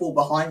a Red Bull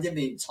behind him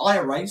the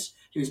entire race.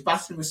 He was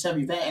battling with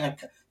Semi Vett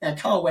in a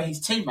car where his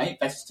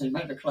best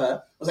teammate,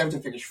 Leclerc, was able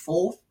to finish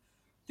 4th.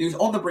 He was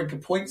on the brink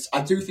of points.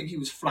 I do think he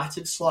was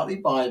flattered slightly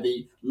by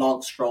the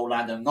Lance Stroll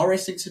Lando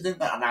Norris incident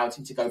that allowed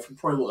him to go from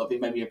probably what would be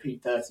maybe a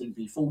P13,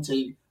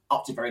 P14,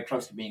 up to very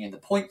close to being in the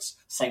points.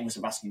 Same with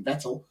Sebastian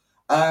Vettel.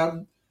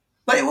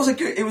 But it was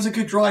a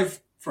good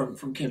drive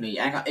from Kimi,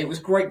 and it was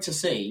great to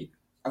see.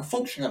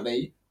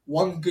 Unfortunately,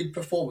 one good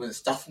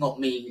performance does not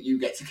mean you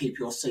get to keep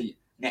your seat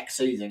next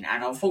season.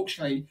 And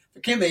unfortunately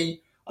for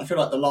Kimi, I feel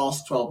like the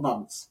last 12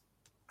 months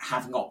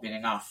have not been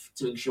enough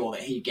to ensure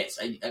that he gets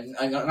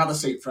another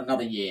seat for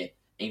another year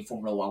in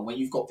Formula One. When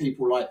you've got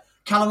people like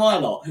Callum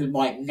Ilott, who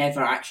might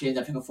never actually end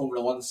up in a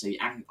Formula 1 seat,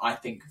 and I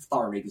think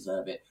thoroughly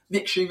deserve it.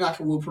 Mick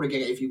Schumacher will probably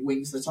get it if he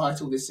wins the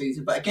title this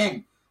season. But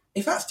again,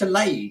 if that's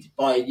delayed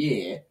by a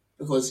year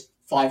because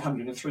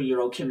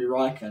 503-year-old Kimi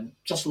Räikkönen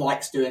just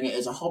likes doing it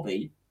as a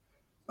hobby,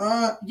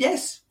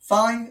 yes,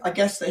 fine. I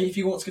guess that if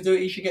he wants to do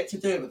it, he should get to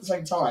do it. But at the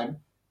same time,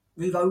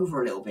 move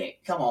over a little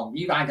bit. Come on,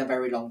 you've had a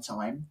very long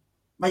time.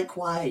 Make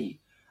way.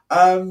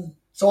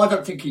 So I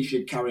don't think he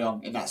should carry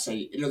on in that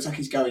seat. It looks like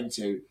he's going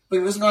to. But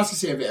it was nice to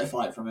see a bit of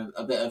fight from him,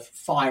 a bit of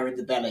fire in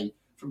the belly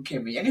from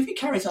Kimi. And if he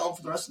carries that on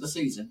for the rest of the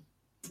season,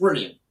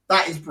 brilliant.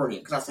 That is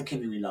brilliant, because that's the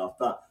Kimi we love.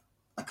 But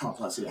I can't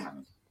quite see it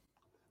happening.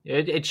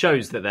 It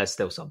shows that there's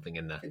still something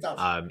in there. It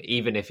does.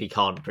 Even if he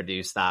can't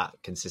produce that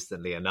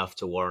consistently enough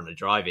to warrant a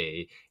drive,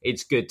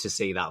 it's good to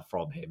see that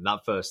from him.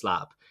 That first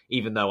lap,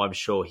 even though I'm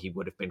sure he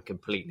would have been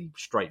completely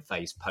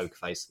straight-faced,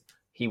 poker-faced,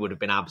 he would have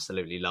been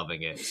absolutely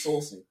loving it. It's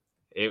saucy.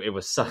 It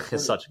was such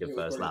a good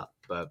first lap.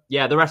 But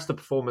yeah, the rest of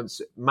the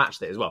performance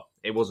matched it as well.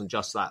 It wasn't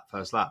just that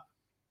first lap.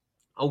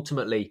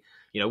 Ultimately,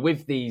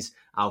 with these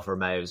Alfa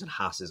Romeos and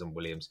Haas's and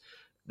Williams,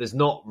 there's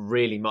not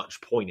really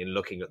much point in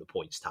looking at the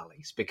points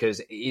tallies, because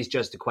it is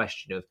just a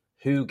question of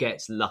who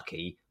gets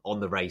lucky on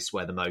the race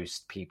where the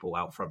most people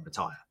out front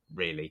retire,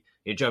 really.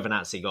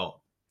 Giovinazzi got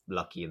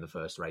lucky in the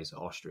first race at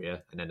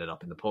Austria and ended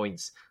up in the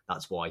points.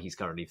 That's why he's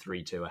currently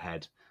 3-2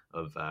 ahead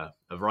of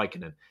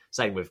Raikkonen.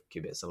 Same with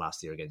Kubica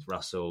last year against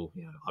Russell.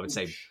 I would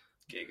say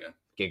Giga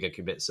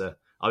Kubica.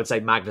 I would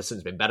say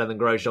Magnussen's been better than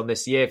Grosjean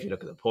this year. If you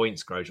look at the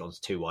points, Grosjean's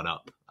 2-1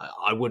 up.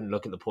 I wouldn't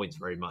look at the points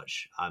very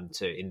much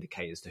to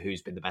indicate as to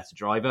who's been the better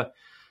driver.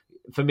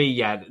 For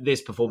me,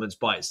 this performance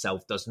by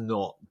itself does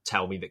not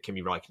tell me that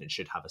Kimi Räikkönen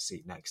should have a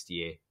seat next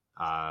year.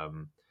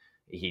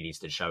 He needs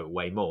to show it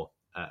way more.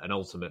 And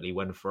ultimately,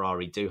 when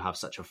Ferrari do have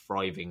such a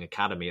thriving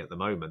academy at the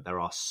moment, there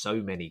are so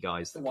many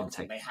guys that can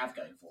take. They have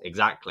going for.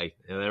 Exactly.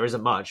 There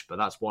isn't much, but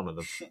that's one of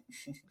them.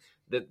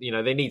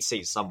 They need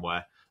seats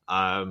somewhere.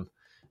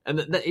 And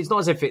it's not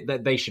as if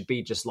they should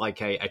be just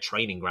like a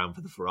training ground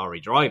for the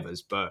Ferrari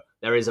drivers, but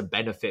there is a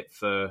benefit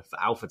for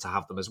Alfa to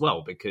have them as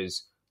well,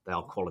 because they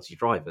are quality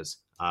drivers.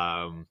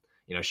 Charles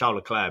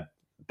Leclerc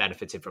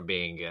benefited from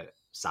being at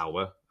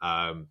Sauber,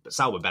 but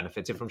Sauber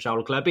benefited from Charles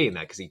Leclerc being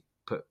there because he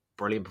put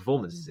brilliant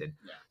performances in.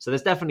 Yeah. So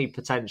there's definitely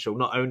potential,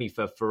 not only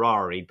for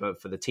Ferrari,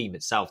 but for the team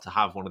itself to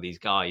have one of these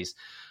guys.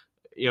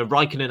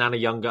 Raikkonen and a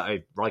younger,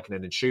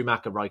 Raikkonen and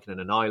Schumacher, Raikkonen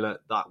and Ilott,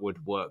 that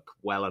would work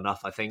well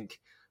enough, I think.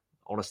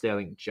 Honestly, I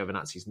think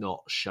Giovinazzi's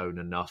not shown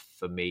enough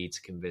for me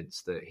to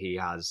convince that he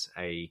has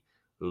a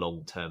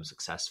long-term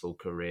successful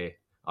career.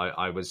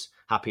 I was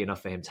happy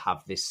enough for him to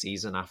have this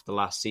season after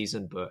last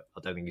season, but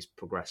I don't think he's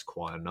progressed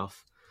quite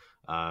enough.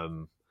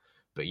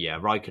 But yeah,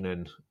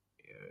 Raikkonen,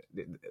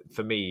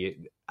 for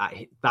me, at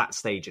that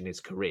stage in his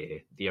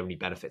career, the only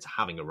benefit to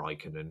having a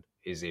Raikkonen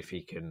is if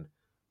he can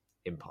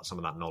impart some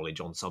of that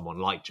knowledge on someone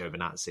like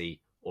Giovinazzi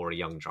or a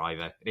young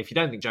driver. And if you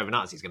don't think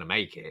Giovinazzi's going to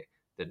make it,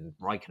 then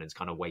Raikkonen's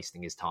kind of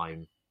wasting his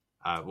time.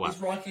 Is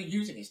Raikkonen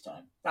using his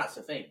time? That's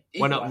the thing.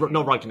 Not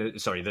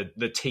Raikkonen. Sorry,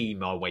 the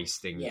team are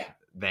wasting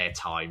their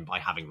time by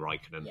having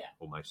Raikkonen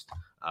almost.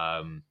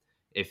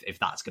 If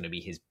that's going to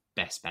be his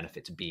best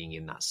benefit to being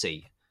in that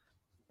seat.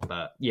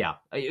 But yeah,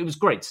 it was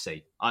great to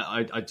see.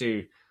 I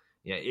do.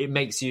 Yeah, it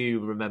makes you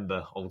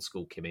remember old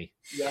school Kimi.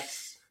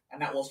 Yes,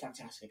 and that was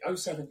fantastic.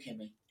 07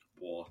 Kimi.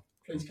 Bois.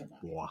 Please come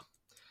back. Bois.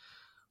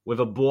 With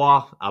a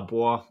bois,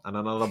 and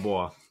another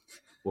bois.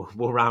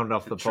 We'll round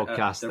off the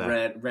podcast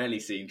there.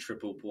 Rarely seen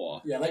triple bois.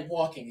 Yeah, Lake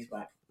Bois King is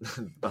back.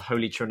 The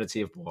holy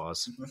trinity of bois,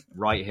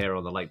 right here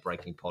on the Late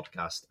Breaking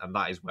podcast, and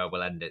that is where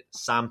we'll end it.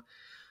 Sam,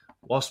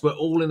 whilst we're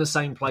all in the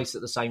same place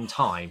at the same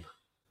time,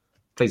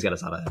 please get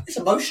us out of here. It's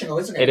emotional,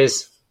 isn't it? It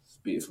is. It's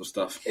beautiful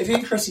stuff. If you're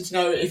interested to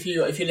know, if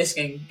you're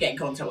listening, get in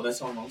contact with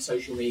us on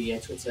social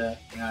media, Twitter,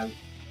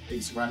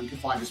 Instagram. You can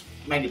find us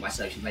mainly by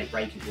searching Late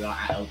Breaking. We are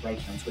at Late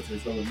Breaking on Twitter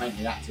as well. We're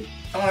mainly active.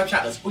 Come on, have a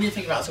chat with us. What do you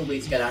think about us all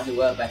being together? How do we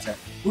work better?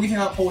 What do you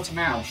think about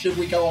Portimao? Should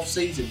we go off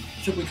season?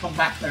 Should we come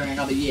back there in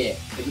another year?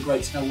 It'd be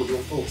great to know what your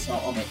thoughts are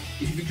on it.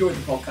 If you've enjoyed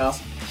the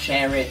podcast,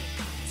 share it.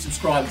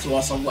 Subscribe to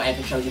us on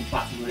whatever chosen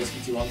platform you're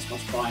listening to on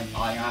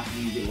Spotify,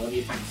 Apple Music, whatever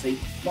you fancy.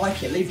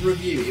 Like it, leave a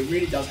review. It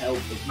really does help.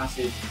 It's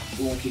massive.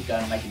 We want to keep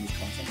going and making this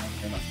content. Thank you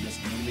very much for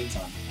listening. In the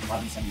meantime, I've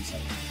been Sammy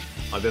Soap.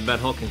 I've been Ben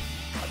Hawking.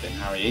 I've been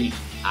Harry E.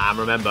 And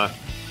remember,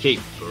 keep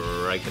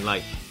breaking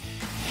late.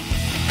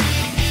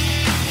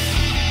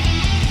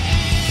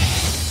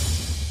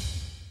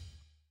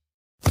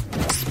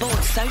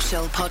 Sports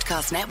Social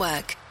Podcast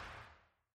Network.